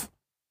of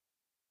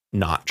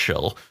not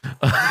chill.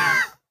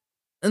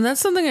 And that's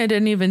something I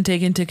didn't even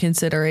take into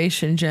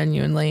consideration,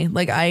 genuinely.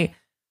 Like I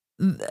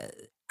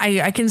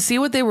can see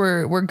what they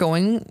were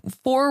going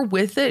for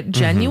with it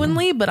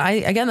genuinely, but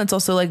again, that's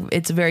also like,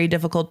 it's very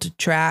difficult to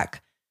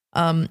track,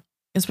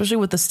 especially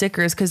with the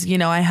stickers. Cause you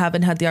know, I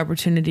haven't had the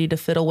opportunity to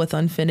fiddle with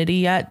Unfinity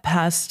yet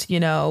past, you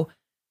know,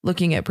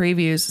 looking at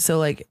previews. So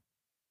like,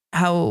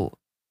 how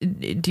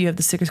do you have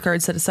the stickers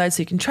card set aside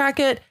so you can track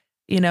it?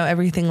 You know,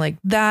 everything like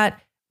that.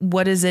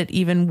 What is it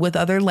even with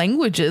other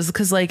languages?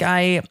 Cause like,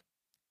 I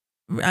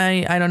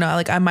don't know,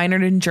 like I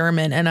minored in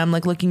German and I'm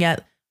like looking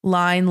at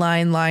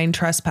line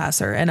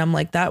trespasser. And I'm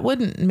like, that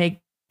wouldn't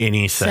make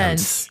any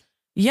sense.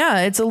 Yeah,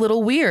 it's a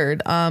little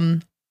weird.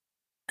 And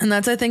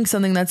that's, I think,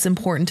 something that's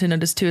important to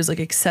notice too, is like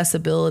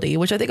accessibility,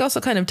 which I think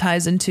also kind of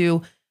ties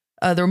into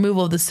the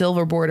removal of the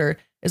silver border.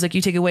 Is like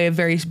you take away a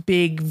very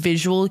big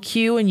visual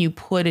cue and you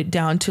put it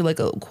down to like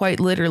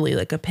quite literally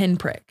like a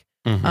pinprick,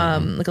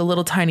 like a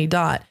little tiny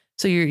dot.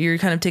 So you're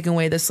kind of taking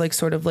away this like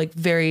sort of like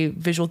very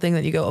visual thing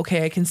that you go,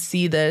 okay, I can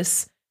see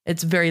this.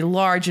 It's very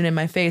large and in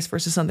my face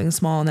versus something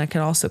small. And that can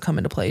also come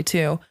into play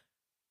too.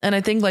 And I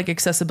think like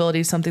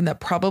accessibility is something that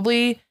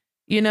probably,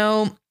 you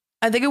know,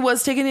 I think it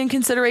was taken in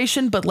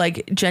consideration, but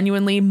like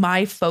genuinely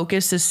my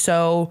focus is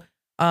so,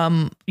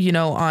 you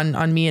know,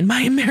 on me and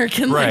my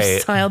American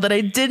lifestyle that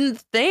I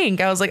didn't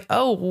think. I was like,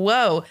 oh,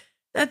 whoa,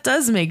 that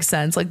does make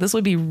sense. Like this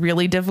would be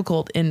really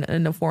difficult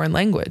in a foreign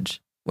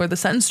language where the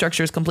sentence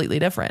structure is completely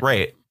different.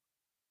 Right.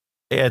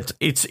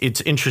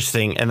 It's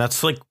interesting. And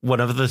that's like one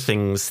of the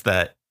things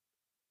that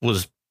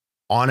was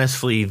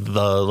honestly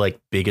the like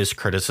biggest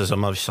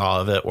criticism I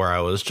saw of it, where I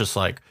was just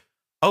like,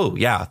 oh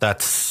yeah,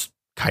 that's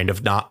kind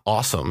of not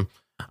awesome.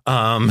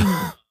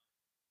 But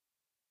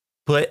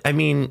I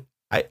mean,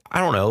 I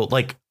don't know,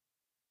 like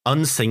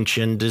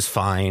unsanctioned is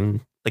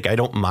fine. Like I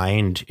don't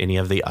mind any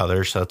of the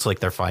others. So it's like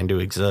they're fine to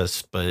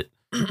exist, but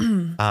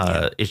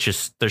it's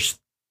just there's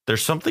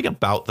something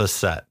about the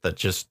set that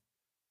just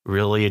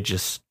really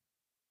just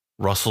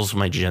rustles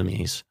my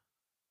jimmies.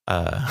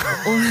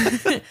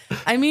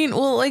 I mean,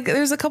 well, like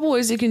there's a couple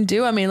ways you can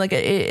do. I mean, like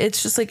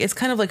it's just like it's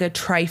kind of like a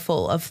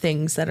trifle of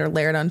things that are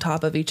layered on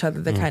top of each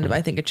other that kind of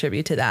I think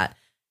attribute to that.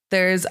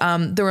 There's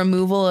the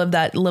removal of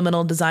that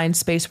liminal design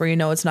space where you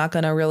know it's not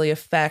going to really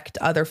affect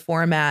other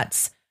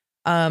formats.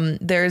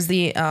 There's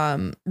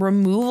the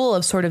removal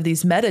of sort of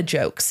these meta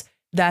jokes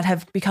that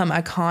have become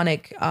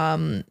iconic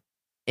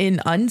in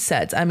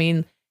unsets. I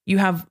mean, you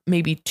have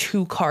maybe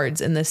 2 cards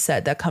in this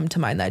set that come to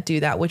mind that do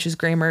that, which is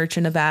Gray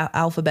Merchant of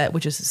Alphabet,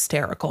 which is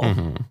hysterical.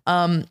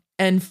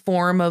 And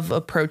Form of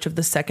Approach of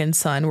the Second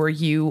Sun, where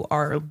you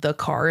are the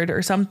card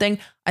or something.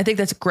 I think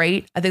that's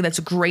great. I think that's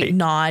a great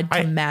nod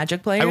to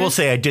Magic players. I will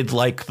say I did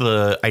like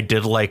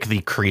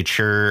the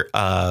creature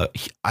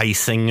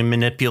icing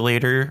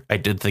manipulator. I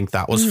did think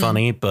that was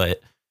funny,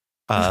 but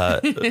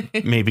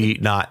maybe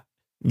not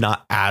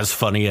as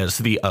funny as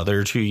the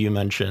other 2 you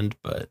mentioned.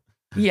 But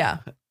yeah.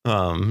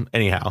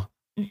 Anyhow,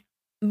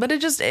 but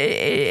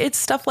it's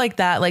stuff like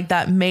that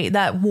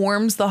that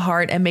warms the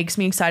heart and makes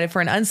me excited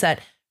for an unset,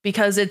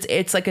 because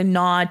it's like a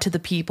nod to the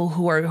people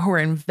who are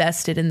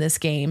invested in this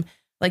game.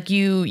 Like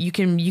you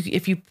can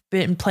if you've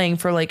been playing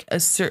for like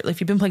if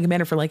you've been playing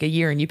Commander for like a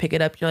year and you pick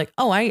it up, you're like,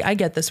 oh, I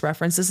get this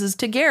reference. This is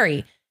to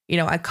Gary, you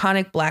know,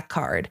 iconic black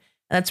card.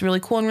 And that's really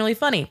cool and really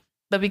funny.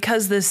 But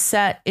because this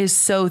set is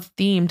so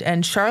themed,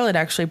 and Charlotte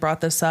actually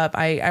brought this up,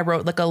 I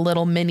wrote like a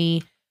little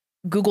mini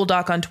Google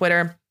Doc on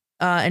Twitter.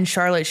 And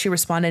Charlotte, she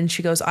responded and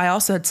she goes, I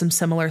also had some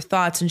similar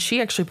thoughts. And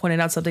she actually pointed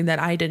out something that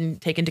I didn't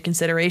take into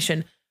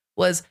consideration,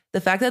 was the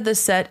fact that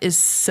this set is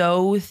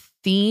so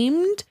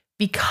themed,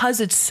 because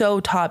it's so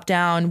top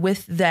down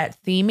with that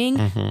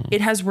theming.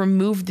 It has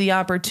removed the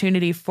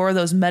opportunity for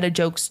those meta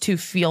jokes to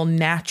feel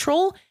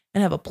natural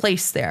and have a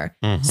place there.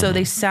 So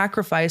they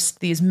sacrificed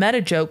these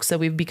meta jokes that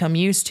we've become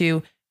used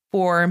to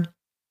for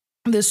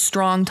this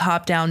strong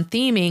top down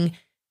theming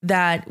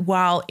that,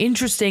 while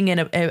interesting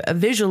and a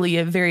visually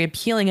very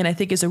appealing, and I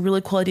think is a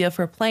really cool idea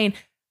for playing,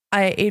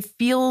 it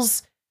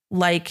feels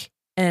like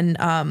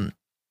an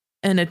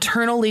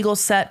Eternal Legal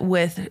set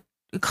with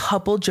a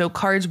couple joke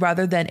cards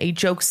rather than a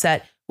joke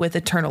set with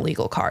Eternal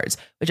Legal cards,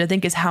 which I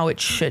think is how it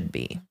should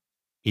be.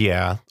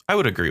 Yeah, I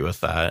would agree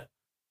with that.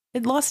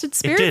 It lost its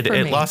spirit. It did. For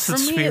it me. lost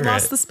its for spirit. Me, it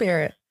lost the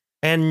spirit.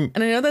 And I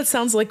know that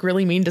sounds like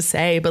really mean to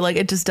say, but like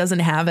it just doesn't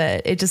have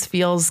it. It just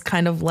feels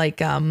kind of like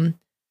a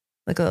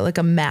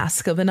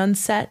mask of an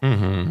unset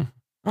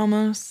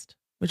almost,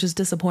 which is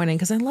disappointing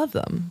because I love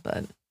them.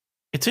 But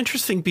it's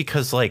interesting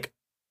because like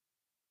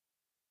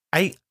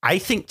I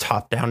think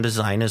top-down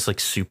design is like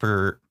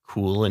super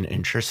cool and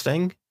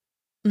interesting.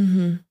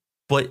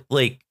 But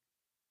like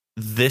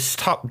this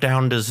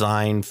top-down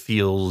design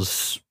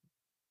feels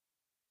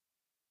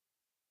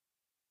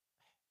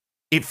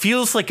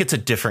like it's a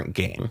different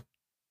game.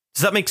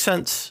 Does that make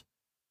sense?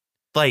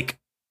 Like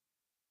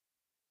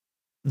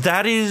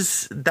that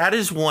is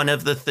one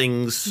of the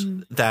things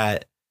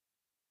that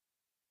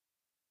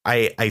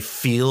I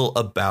feel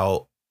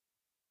about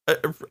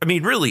I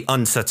mean, really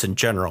unsets in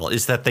general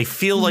is that they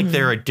feel like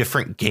they're a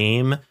different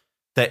game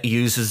that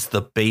uses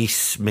the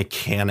base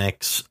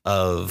mechanics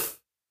of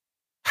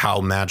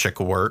how Magic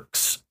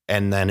works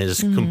and then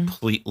is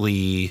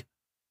completely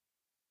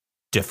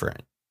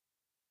different,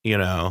 you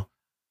know?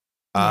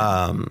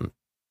 Yeah.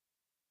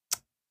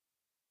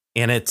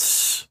 And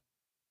it's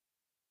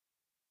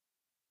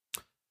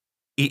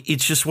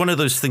just one of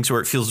those things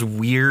where it feels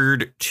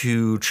weird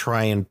to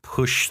try and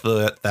push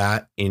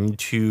that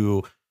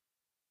into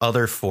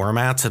other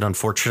formats. And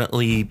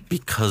unfortunately,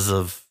 because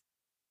of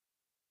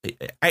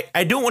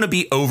I don't want to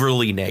be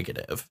overly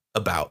negative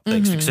about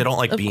things because I don't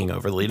like being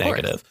overly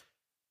negative.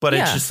 But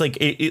it's just like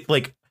it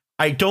like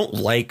I don't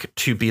like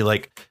to be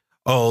like,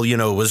 oh, you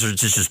know,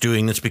 Wizards is just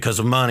doing this because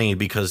of money,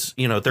 because,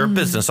 you know, they're a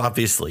business.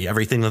 Obviously,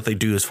 everything that they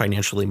do is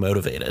financially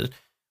motivated.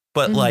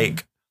 But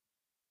like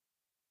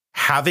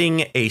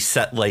having a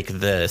set like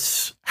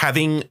this,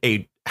 having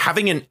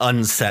an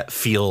unset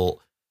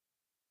feel,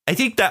 I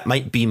think that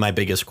might be my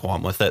biggest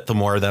qualm with it. The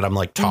more that I'm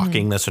like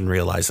talking this and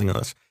realizing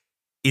this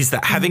is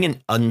that having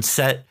an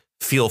unset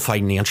feel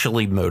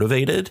financially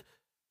motivated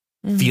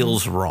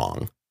feels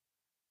wrong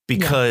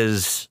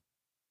because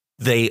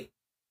they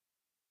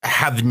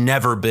have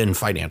never been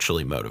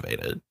financially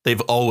motivated.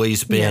 They've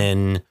always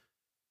been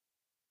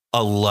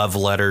a love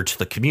letter to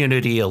the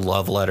community, a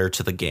love letter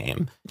to the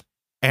game.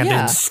 And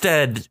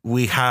instead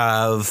we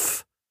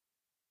have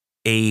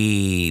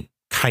a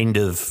kind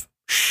of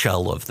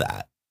shell of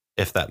that,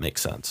 if that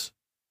makes sense.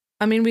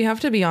 I mean, we have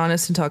to be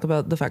honest and talk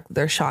about the fact that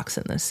there's shocks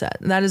in this set.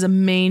 And that is a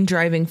main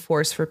driving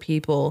force for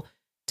people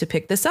to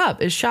pick this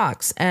up is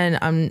shocks. And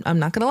I'm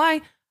not going to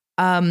lie.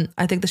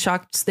 I think the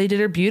shocks they did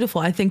are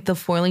beautiful. I think the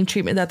foiling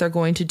treatment that they're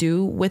going to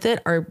do with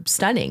it are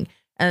stunning.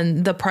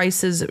 And the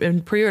prices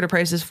and pre-order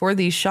prices for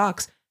these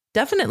shocks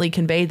definitely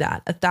convey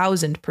that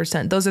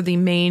 1,000%. Those are the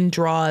main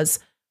draws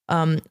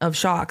of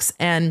shocks.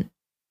 And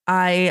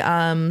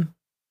I've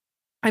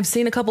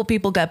seen a couple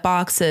people get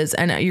boxes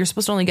and you're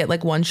supposed to only get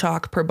like one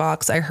shock per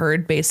box. I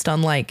heard based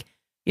on like,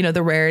 you know,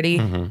 the rarity,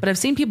 but I've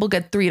seen people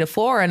get 3 to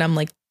 4 and I'm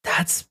like,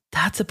 that's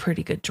a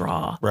pretty good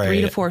draw. Right.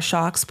 3 to 4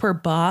 shocks per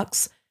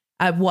box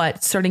at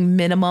what starting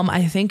minimum,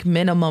 I think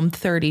minimum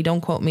 30.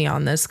 Don't quote me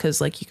on this.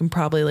 Cause like you can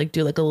probably like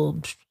do like a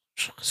little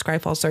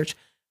Scryfall search,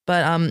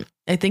 but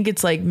I think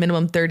it's like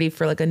minimum 30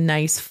 for like a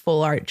nice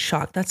full art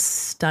shock. That's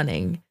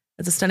stunning.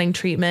 That's a stunning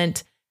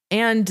treatment.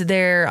 And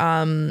they're,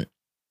 I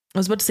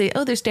was about to say,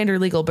 oh, they're standard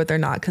legal, but they're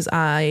not because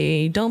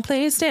I don't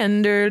play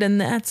standard and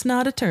that's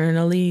not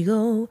eternal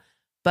legal.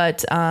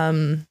 But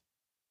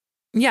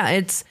yeah,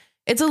 it's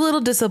a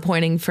little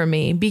disappointing for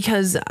me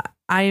because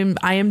I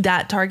am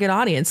that target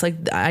audience. Like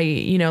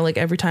like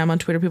every time on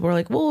Twitter, people are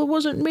like, well, it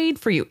wasn't made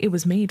for you. It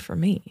was made for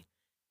me.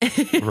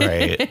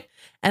 Right.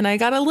 And I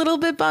got a little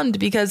bit bummed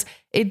because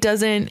it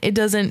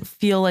doesn't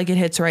feel like it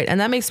hits right.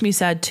 And that makes me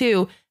sad,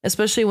 too,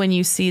 especially when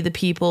you see the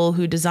people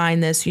who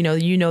design this,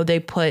 they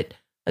put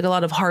like a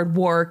lot of hard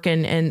work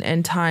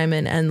and time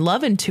and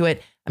love into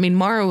it. I mean,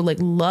 Morrow like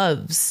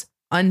loves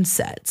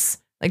unsets.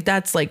 Like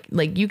that's like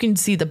you can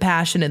see the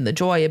passion and the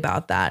joy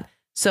about that.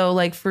 So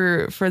like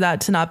for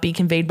that to not be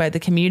conveyed by the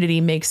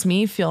community makes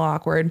me feel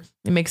awkward.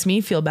 It makes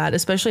me feel bad,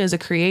 especially as a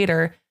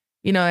creator.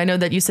 I know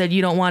that you said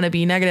you don't want to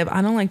be negative.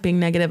 I don't like being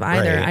negative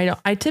either. Right.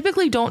 I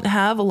typically don't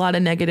have a lot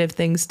of negative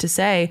things to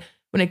say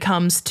when it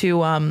comes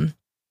to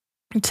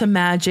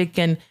Magic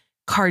and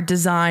card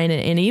design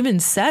and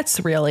even sets.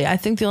 Really, I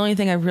think the only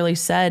thing I've really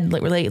said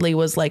lately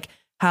was like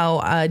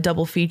how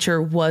double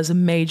feature was a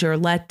major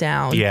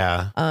letdown.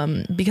 Yeah.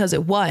 Because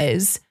it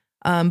was.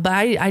 But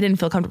I didn't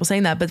feel comfortable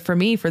saying that. But for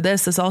me, for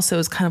this also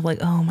is kind of like,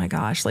 oh my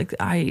gosh,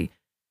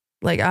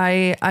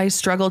 I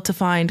struggled to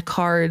find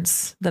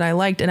cards that I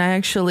liked. And I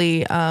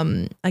actually,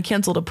 I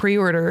canceled a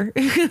pre-order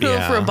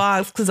for a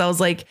box because I was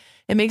like,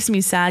 it makes me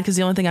sad because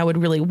the only thing I would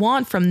really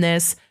want from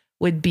this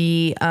would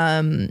be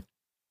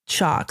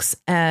shocks.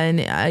 And,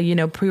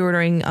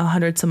 pre-ordering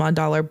 $100 some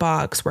odd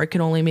box where I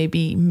can only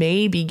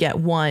maybe get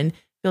one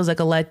feels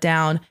like a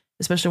letdown,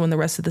 especially when the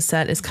rest of the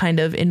set is kind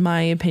of, in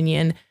my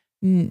opinion,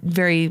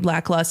 very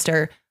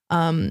lackluster.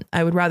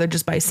 I would rather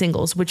just buy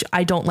singles, which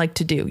I don't like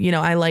to do.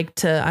 I like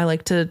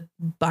to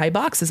buy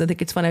boxes. I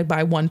think it's fun. I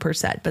buy one per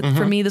set, but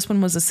for me, this one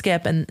was a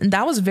skip, and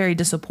that was very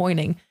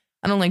disappointing.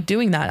 I don't like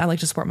doing that. I like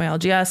to support my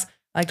LGS.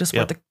 I like to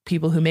support the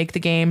people who make the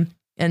game.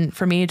 And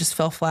for me, it just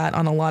fell flat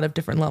on a lot of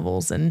different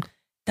levels. And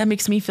that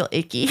makes me feel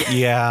icky.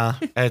 Yeah,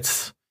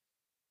 it's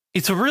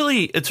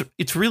really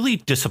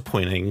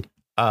disappointing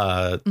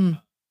to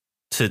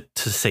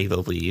say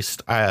the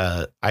least.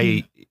 I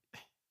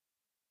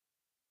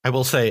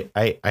will say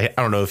I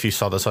don't know if you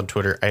saw this on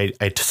Twitter. I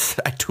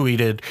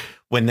tweeted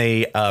when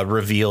they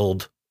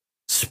revealed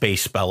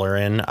Space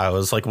Bellerin. I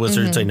was like,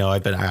 Wizards, I know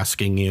I've been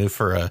asking you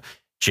for a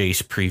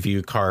Jace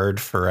preview card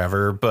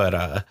forever,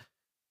 but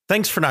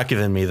thanks for not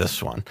giving me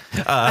this one.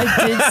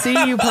 I did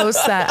see you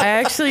post that. I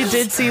actually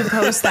did see you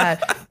post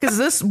that because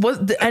this was,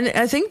 and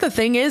I think the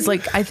thing is,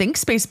 like, I think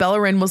Space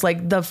Bellerin was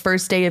like the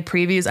first day of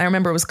previews. I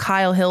remember it was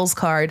Kyle Hill's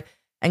card,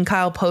 and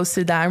Kyle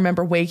posted that. I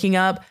remember waking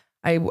up,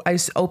 I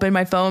opened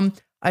my phone.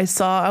 I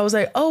was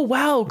like, oh,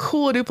 wow,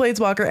 cool, a new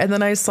Planeswalker. And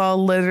then I saw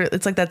literally,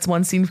 it's like that's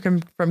one scene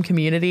from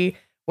Community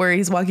where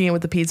he's walking in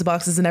with the pizza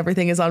boxes and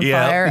everything is on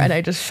fire. And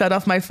I just shut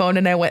off my phone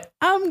and I went,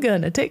 I'm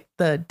going to take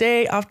the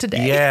day off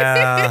today.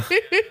 Yeah.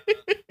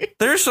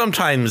 There's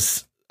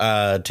sometimes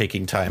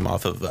taking time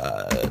off of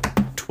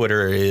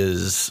Twitter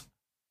is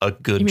a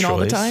good choice. All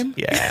the time?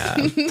 Yeah.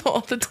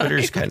 All the time.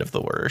 Twitter's kind of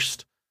the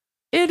worst.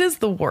 It is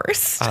the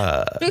worst.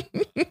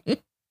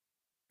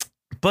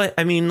 But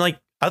I mean, like,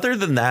 other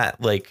than that,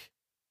 like,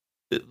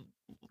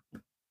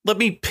 let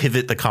me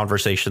pivot the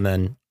conversation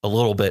then a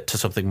little bit to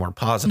something more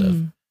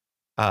positive.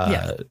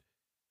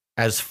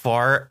 As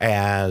far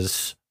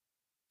as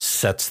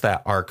sets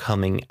that are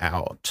coming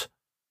out,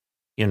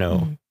 you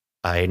know,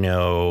 I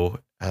know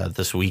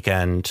this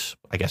weekend,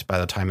 I guess by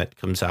the time it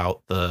comes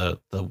out, the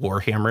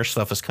Warhammer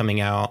stuff is coming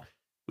out.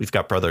 We've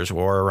got Brothers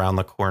War around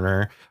the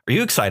corner. Are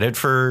you excited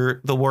for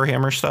the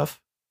Warhammer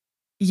stuff?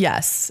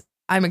 Yes,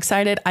 I'm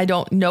excited. I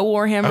don't know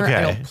Warhammer. Okay.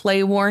 I don't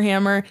play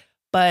Warhammer.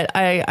 But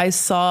I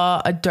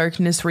saw a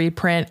Darkness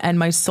reprint and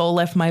my soul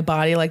left my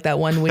body like that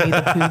one Winnie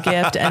the Pooh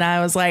gift. And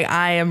I was like,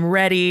 I am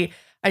ready.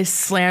 I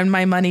slammed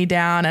my money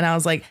down and I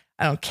was like,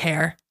 I don't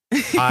care.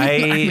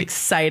 I'm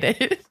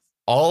excited.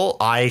 All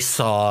I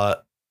saw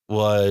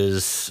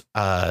was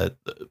as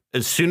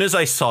soon as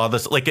I saw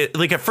this, like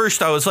at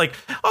first I was like,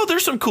 oh,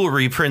 there's some cool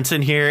reprints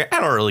in here. I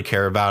don't really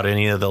care about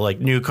any of the like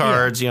new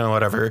cards, you know,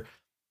 whatever.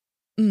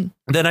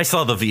 Then I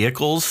saw the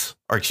vehicles,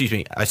 or excuse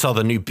me, I saw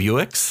the new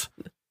Buicks.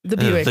 The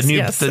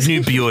Buicks, the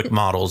new Buick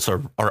models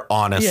are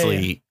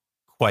honestly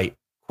quite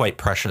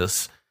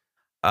precious.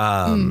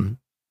 And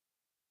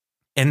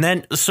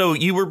then so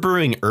you were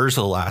brewing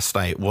Urza last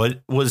night.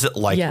 What was it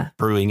like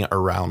brewing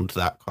around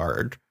that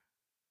card?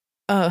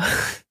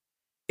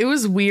 It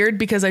was weird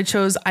because I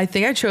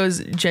think I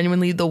chose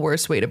genuinely the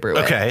worst way to brew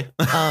it. Okay.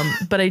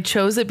 But I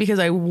chose it because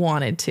I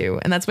wanted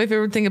to. And that's my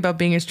favorite thing about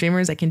being a streamer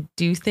is I can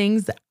do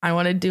things that I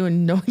want to do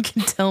and no one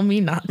can tell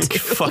me not to.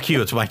 Fuck you.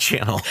 It's my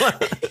channel.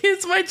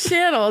 It's my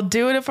channel. I'll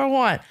do it if I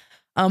want.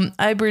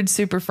 I brewed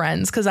Super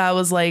Friends because I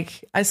was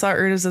like, I saw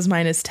Urza's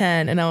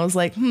 -10 and I was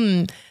like,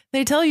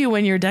 they tell you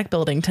when you're deck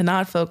building to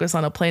not focus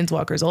on a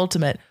Planeswalker's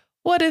ultimate.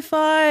 What if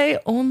I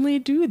only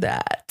do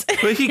that?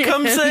 But he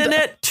comes in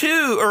at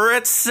 2 or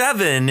at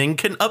 7 and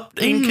can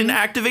can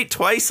activate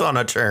twice on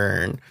a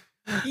turn.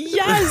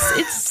 Yes,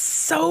 it's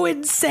so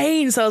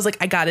insane. So I was like,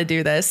 I got to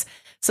do this.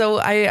 So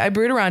I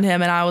brewed around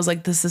him and I was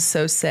like, this is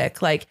so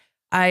sick. Like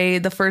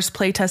the first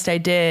play test I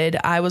did,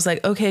 I was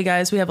like, okay,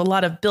 guys, we have a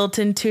lot of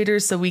built-in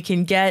tutors so we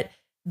can get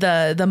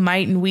the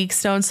might and weak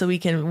stone so we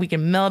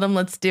can meld them.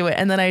 Let's do it.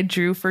 And then I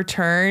drew for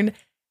turn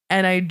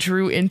and I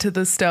drew into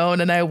the stone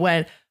and I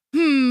went,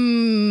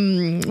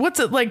 what's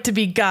it like to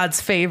be God's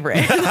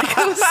favorite? Like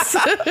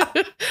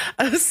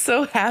I was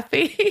so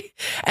happy.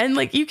 And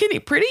like you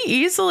can pretty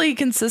easily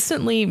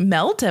consistently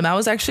melt him. I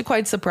was actually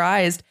quite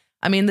surprised.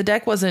 I mean, the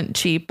deck wasn't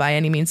cheap by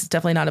any means. It's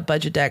definitely not a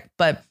budget deck,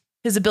 but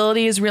his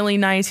ability is really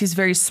nice. He's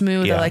very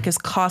smooth. I like his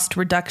cost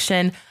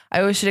reduction.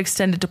 I always should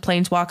extend it to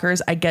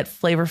Planeswalkers. I get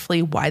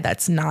flavorfully why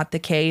that's not the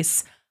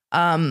case.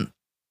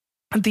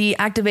 The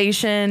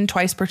activation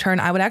twice per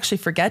turn, I would actually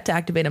forget to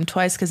activate him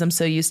twice because I'm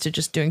so used to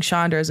just doing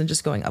Chandras and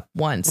just going up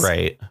once.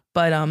 Right.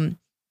 But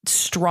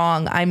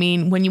strong. I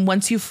mean,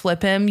 once you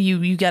flip him,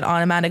 you get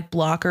automatic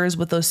blockers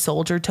with those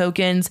soldier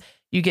tokens.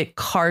 You get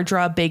card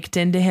draw baked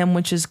into him,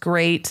 which is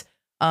great.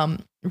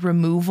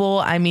 Removal.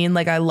 I mean,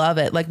 like I love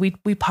it. Like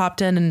we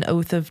popped in an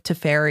Oath of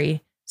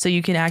Teferi, so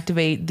you can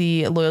activate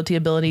the loyalty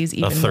abilities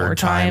even more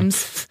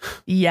times.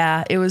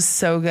 Yeah, it was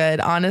so good.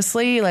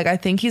 Honestly, like I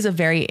think he's a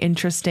very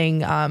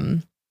interesting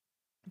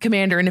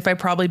commander. And if I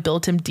probably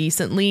built him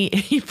decently,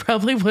 he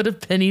probably would have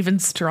been even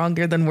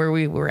stronger than where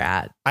we were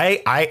at.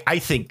 I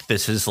think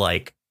this is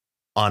like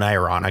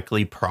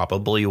unironically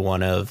probably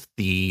one of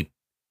the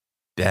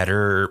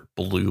better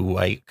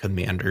blue-white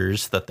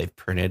commanders that they've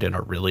printed in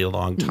a really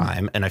long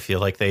time. And I feel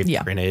like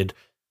they've printed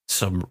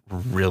some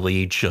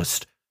really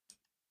just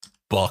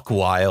buck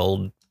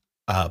wild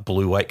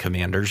blue-white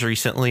commanders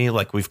recently.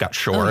 Like we've got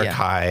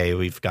Shorakai,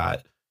 we've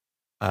got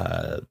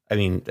I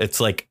mean, it's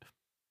like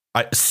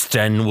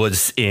Sten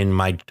was in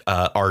my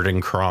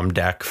Arden Crom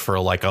deck for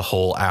like a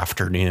whole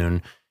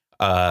afternoon.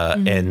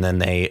 And then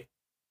they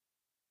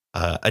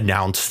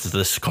announced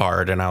this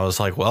card and I was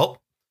like,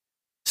 well,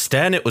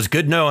 Sten, it was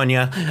good knowing you.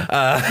 Like,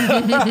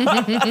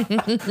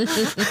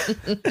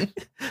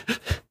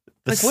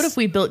 what if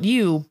we built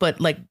you,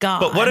 but like God?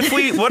 But what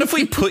if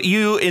we put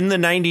you in the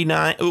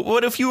 99?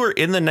 What if you were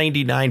in the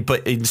 99,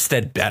 but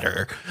instead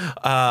better?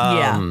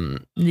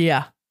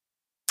 Yeah.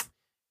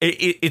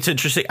 It's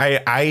interesting.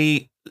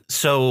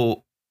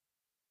 So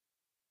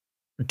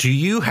do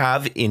you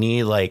have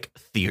any like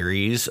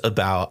theories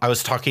about, I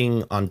was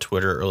talking on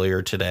Twitter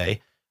earlier today.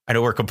 I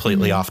know we're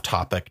completely off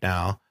topic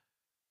now.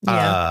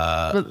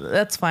 Yeah, but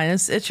that's fine.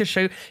 It's your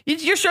show.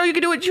 It's your show. You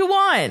can do what you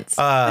want.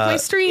 Like my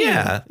stream.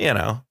 Yeah, you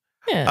know.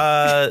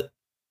 Yeah.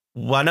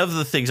 One of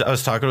the things, I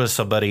was talking with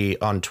somebody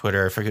on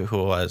Twitter, I forget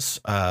who it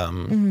was,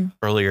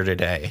 earlier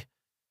today,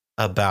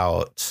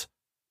 about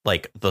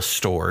like the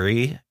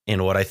story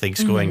and what I think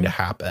is going to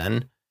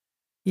happen.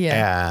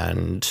 Yeah.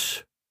 And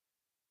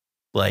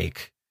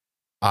like,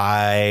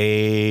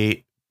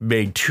 I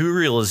made two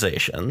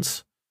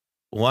realizations,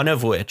 one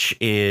of which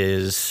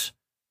is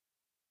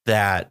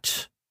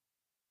that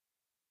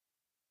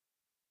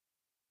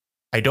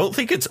I don't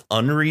think it's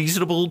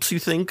unreasonable to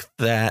think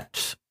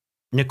that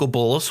Nicol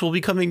Bolas will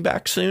be coming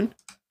back soon.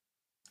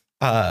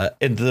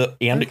 And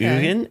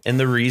Ugin, and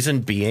the reason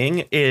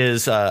being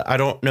is I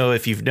don't know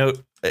if you've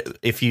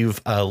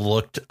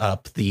looked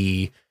up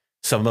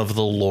some of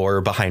the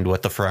lore behind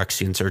what the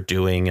Phyrexians are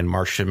doing in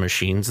Martian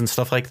machines and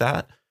stuff like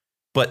that.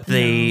 But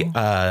they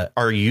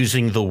are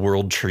using the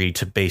world tree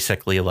to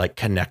basically like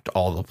connect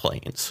all the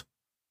planes.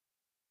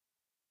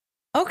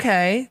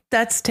 Okay,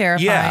 that's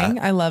terrifying.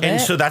 I love it.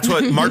 And so that's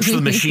what March of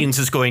the Machines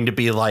is going to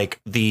be like,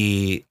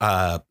 the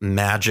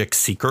magic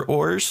secret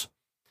wars.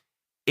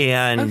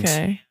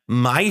 And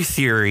my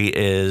theory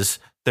is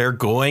they're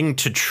going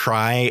to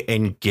try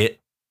and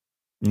get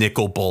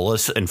Nicol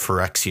Bolas and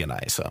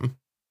Phyrexianize him.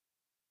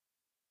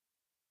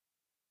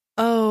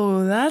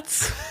 Oh,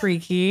 that's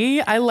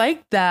freaky. I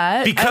like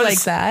that. Because I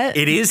like that.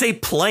 It is a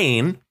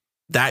plane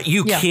that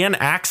you can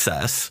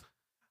access.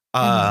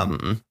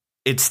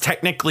 It's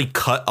technically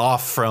cut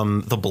off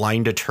from the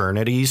blind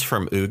eternities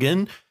from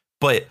Ugin,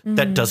 but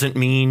that doesn't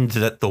mean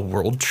that the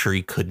world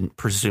tree couldn't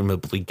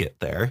presumably get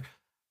there.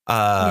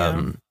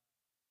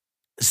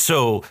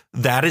 So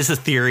that is a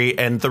theory.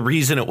 And the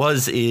reason it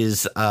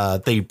is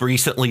they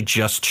recently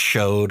just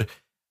showed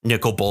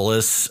Nicol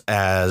Bolas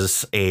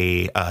as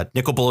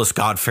Nicol Bolas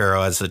God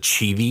Pharaoh as a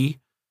chibi.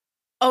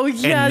 Oh,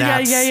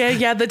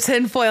 yeah. The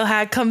tinfoil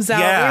hat comes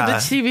out where the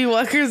chibi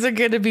walkers are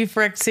going to be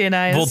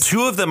Phyrexianized. Well,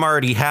 two of them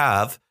already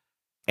have.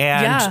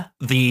 And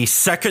the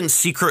second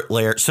secret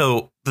lair.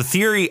 So the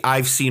theory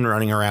I've seen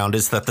running around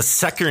is that the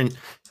second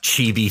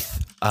chibi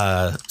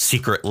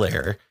secret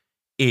lair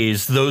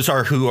is those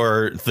who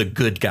are the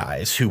good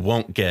guys who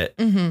won't get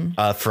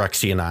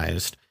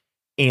Phyrexianized.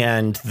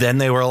 And then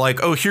they were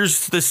like, oh,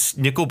 here's this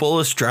Nicol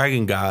Bolas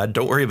dragon god.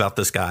 Don't worry about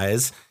this,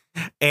 guys.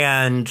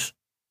 And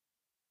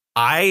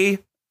I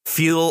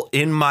feel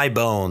in my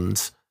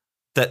bones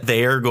that the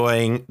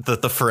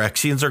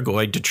Phyrexians are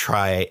going to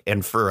try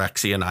and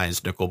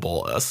Phyrexianize Nicol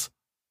Bolas.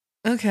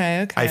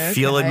 Okay. I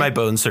feel in my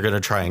bones they're going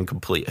to try and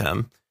complete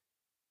him.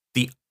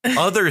 The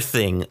other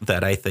thing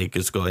that I think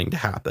is going to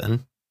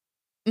happen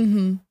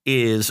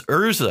is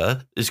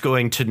Urza is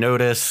going to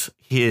notice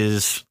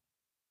his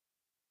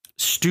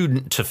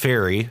student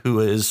Teferi, who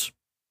is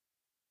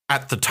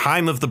at the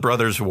time of the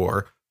Brothers'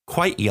 War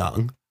quite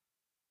young,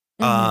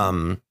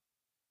 or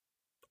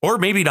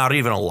maybe not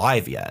even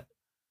alive yet.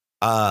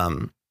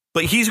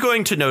 But he's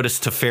going to notice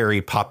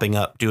Teferi popping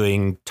up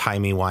doing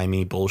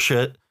timey-wimey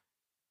bullshit.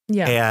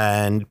 Yeah.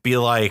 And be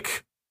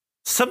like,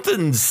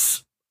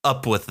 something's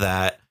up with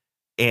that,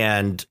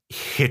 and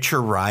hitch a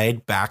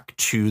ride back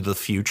to the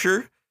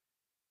future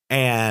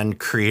and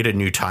create a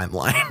new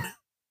timeline.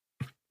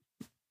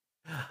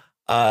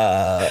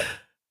 And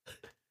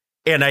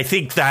I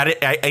think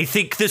I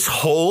think this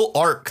whole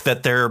arc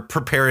that they're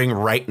preparing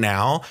right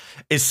now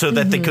is so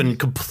that they can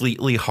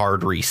completely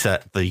hard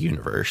reset the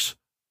universe.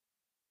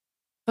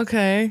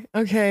 Okay.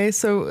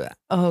 So,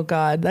 oh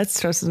God, that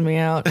stresses me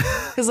out.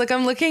 Cause like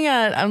I'm looking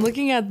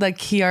at the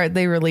key art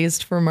they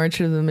released for March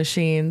of the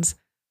Machines.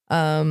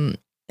 And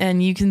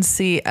you can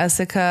see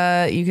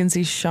Essica, you can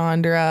see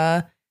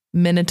Chandra,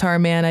 Minotaur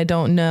Man. I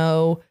don't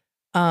know.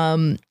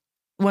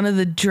 One of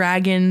the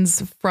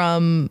dragons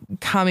from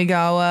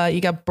Kamigawa. You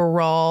got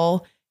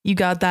Baral. You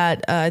got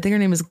that. I think her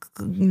name is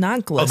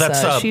not Glissa. Oh,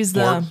 that's she's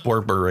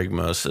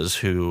Borborygmos is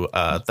who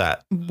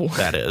that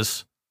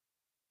is.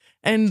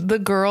 And the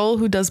girl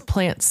who does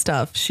plant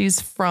stuff, she's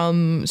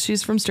from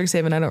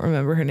Strixhaven. I don't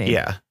remember her name.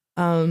 Yeah.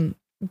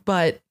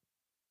 But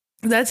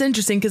that's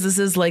interesting because this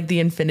is like the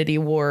Infinity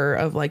War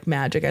of like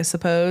magic, I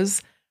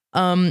suppose.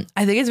 I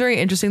think it's very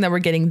interesting that we're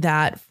getting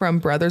that from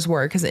Brothers'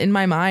 War, because in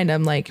my mind,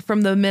 I'm like,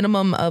 from the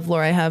minimum of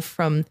lore I have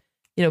from,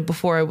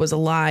 before I was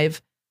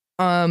alive,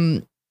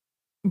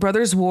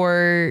 Brothers'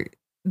 War,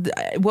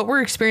 what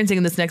we're experiencing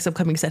in this next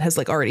upcoming set has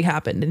like already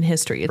happened in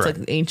history. It's like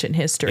ancient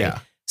history. Yeah.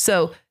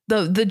 So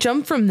the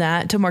jump from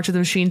that to March of the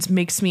Machines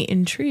makes me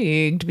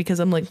intrigued because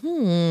I'm like,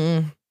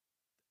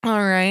 All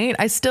right.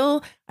 I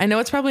know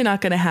it's probably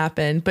not going to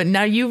happen, but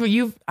now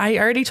I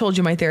already told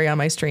you my theory on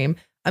my stream.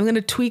 I'm going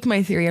to tweak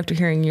my theory after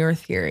hearing your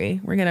theory.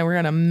 We're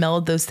going to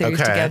meld those theories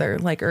together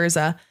like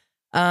Urza.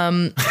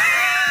 You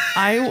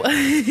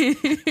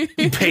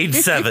paid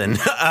 $7.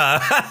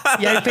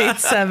 Yeah, I paid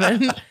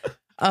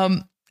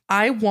 $7.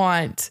 I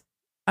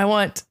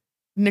want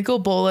Nicol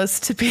Bolas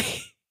to be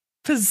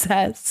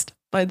possessed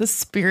by the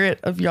spirit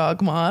of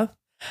Yawgmoth.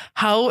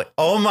 How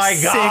oh my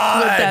sick God.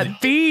 would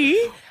that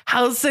be?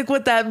 How sick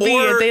would that be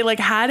if they like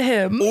had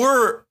him?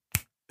 Or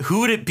who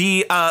would it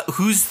be?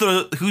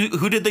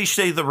 Who did they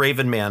say the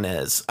Raven Man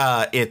is?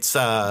 It's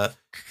I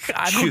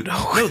don't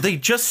know. No, they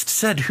just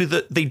said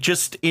they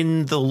just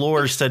in the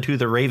lore said who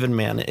the Raven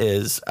Man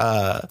is.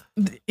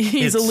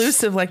 He's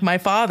elusive like my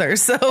father.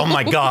 So oh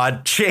my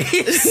God,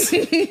 Chase.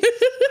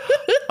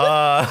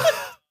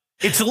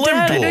 It's Limdul.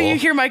 Dad, I know you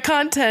hear my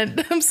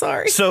content. I'm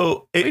sorry.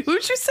 So wait,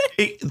 who'd you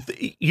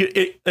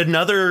say?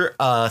 Another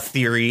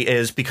theory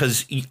is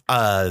because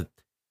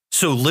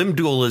so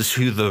Limdul is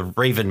who the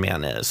Raven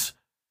Man is.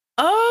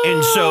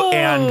 Oh,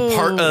 and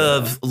part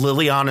of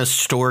Liliana's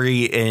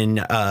story in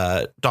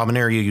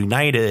Dominaria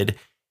United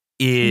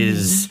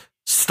is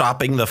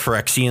stopping the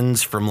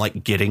Phyrexians from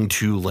like getting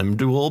to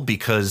Limdul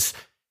because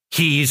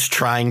he's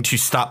trying to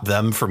stop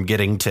them from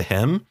getting to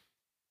him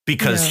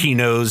because he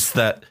knows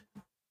that.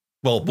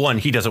 Well, one,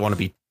 he doesn't want to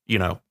be,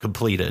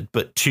 completed,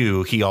 but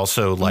two, he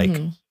also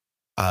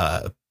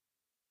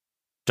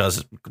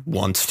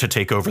wants to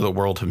take over the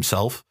world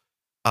himself.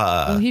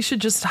 Well, he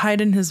should just hide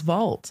in his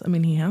vault. I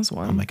mean, he has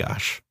one. Oh my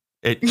gosh.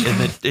 He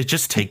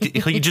just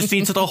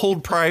needs to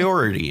hold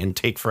priority and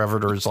take forever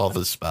to resolve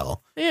his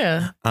spell.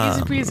 Yeah.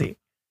 Easy peasy.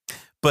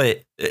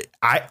 But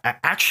I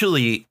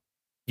actually,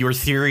 your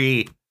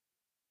theory,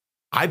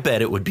 I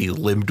bet it would be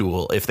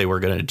Limdul if they were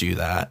going to do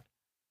that.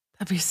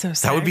 That'd be so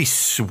sick. That would be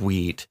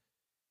sweet.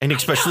 And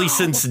especially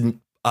since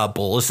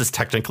Bolas has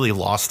technically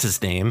lost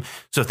his name.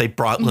 So if they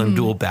brought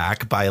Limdul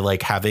back by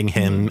like having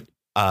him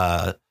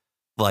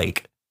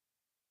like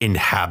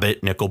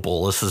inhabit Nicol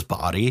Bolas's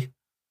body.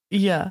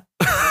 Yeah.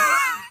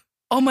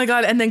 Oh my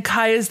God. And then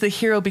Kai is the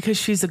hero because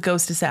she's a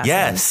ghost assassin.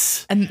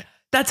 Yes. And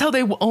that's how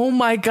oh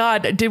my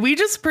God. Did we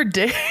just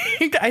predict?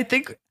 I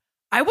think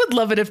I would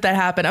love it if that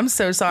happened. I'm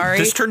so sorry.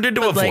 This turned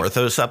into a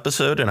Vorthos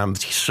episode and I'm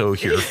so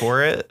here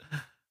for it.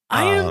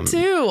 I am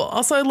too.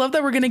 Also, I love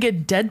that we're going to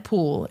get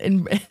Deadpool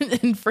in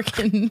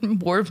freaking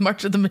War of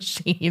March of the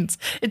Machines.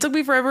 It took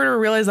me forever to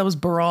realize that was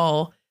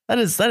Baral. That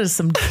is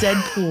some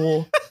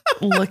Deadpool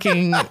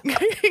looking. I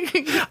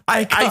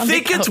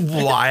think it's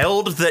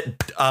wild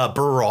that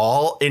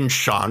Baral and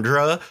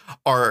Chandra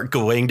are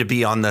going to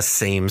be on the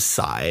same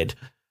side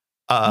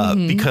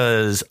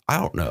because I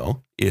don't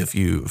know if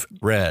you've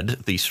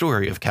read the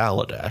story of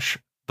Kaladesh.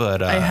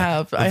 But I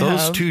have.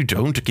 Those two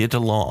don't get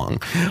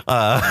along.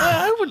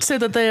 I would say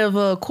that they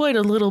have quite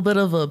a little bit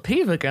of a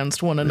peeve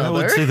against one another.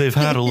 I would say they've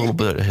had a little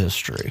bit of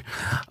history.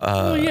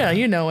 Well, yeah,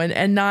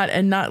 and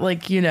not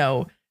like,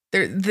 I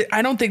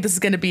don't think this is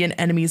going to be an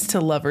enemies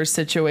to lovers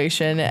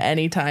situation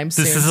anytime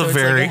soon. This is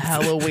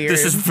hella weird.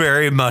 This is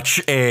very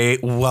much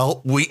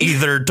we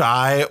either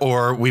die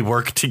or we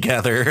work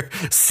together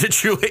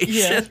situation.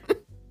 Yeah.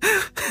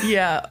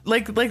 Yeah,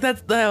 like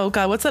that's oh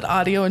God, what's that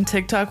audio in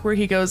TikTok where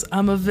he goes,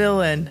 "I'm a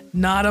villain,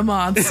 not a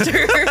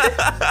monster."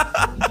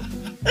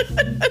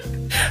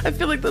 I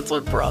feel like that's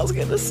what Baral's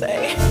gonna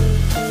say.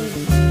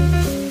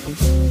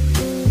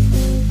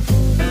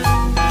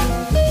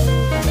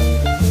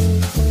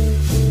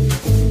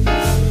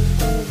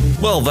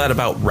 Well, that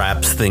about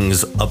wraps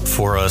things up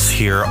for us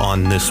here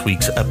on this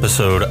week's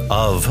episode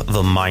of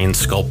The Mind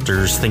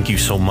Sculptors. Thank you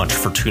so much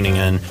for tuning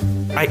in.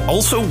 I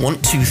also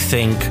want to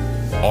thank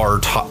our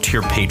top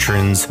tier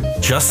patrons,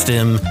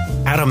 Justin,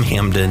 Adam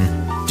Hamden,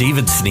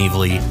 David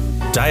Sneevely,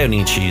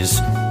 Dionysius,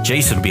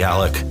 Jason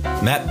Bialik,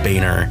 Matt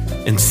Boehner,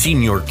 and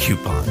Senior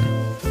Coupon.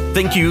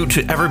 Thank you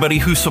to everybody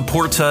who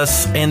supports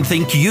us, and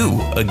thank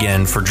you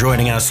again for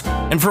joining us.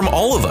 And from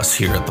all of us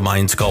here at The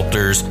Mind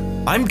Sculptors,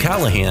 I'm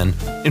Callahan,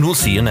 and we'll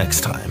see you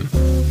next time.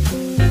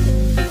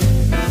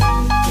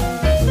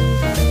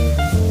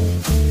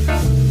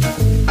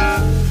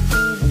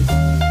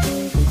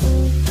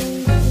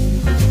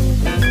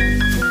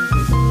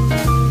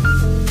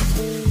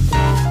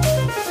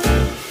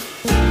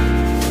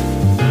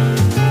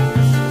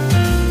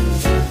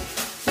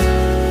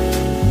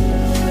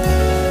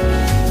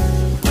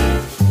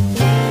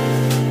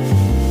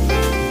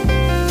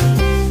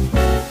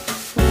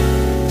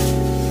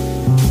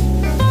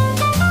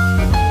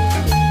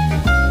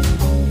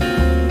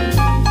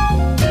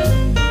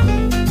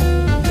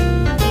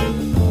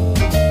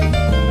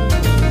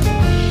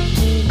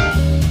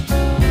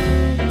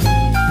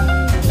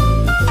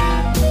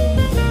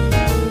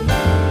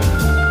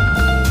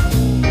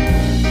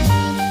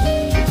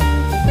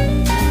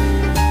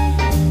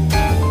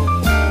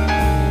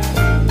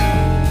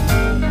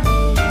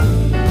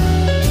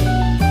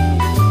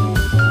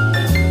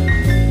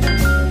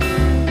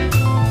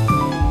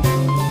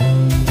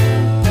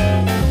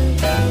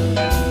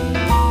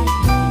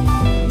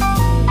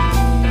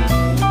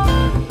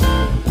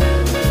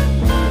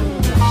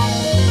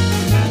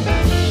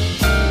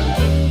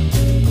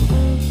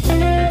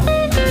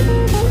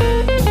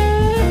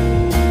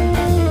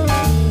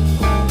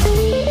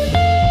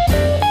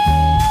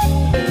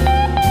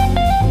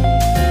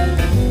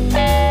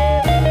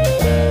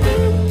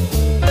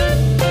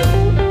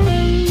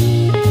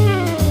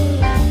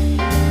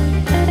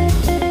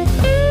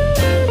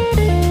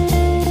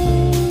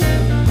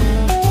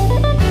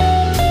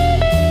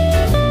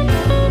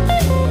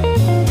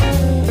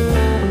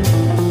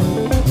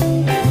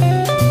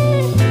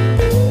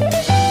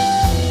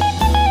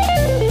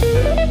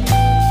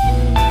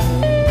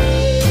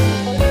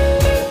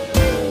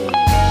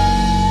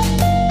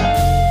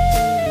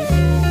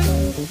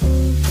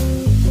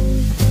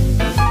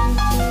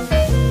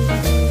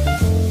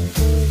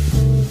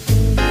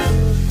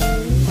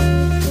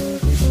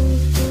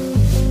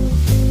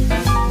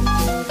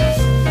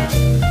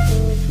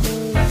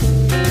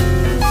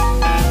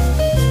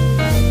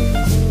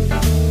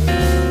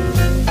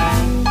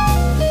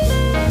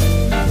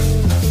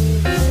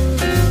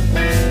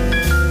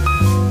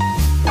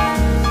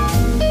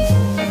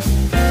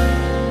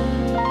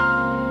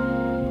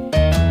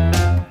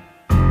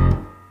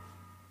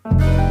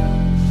 Bye.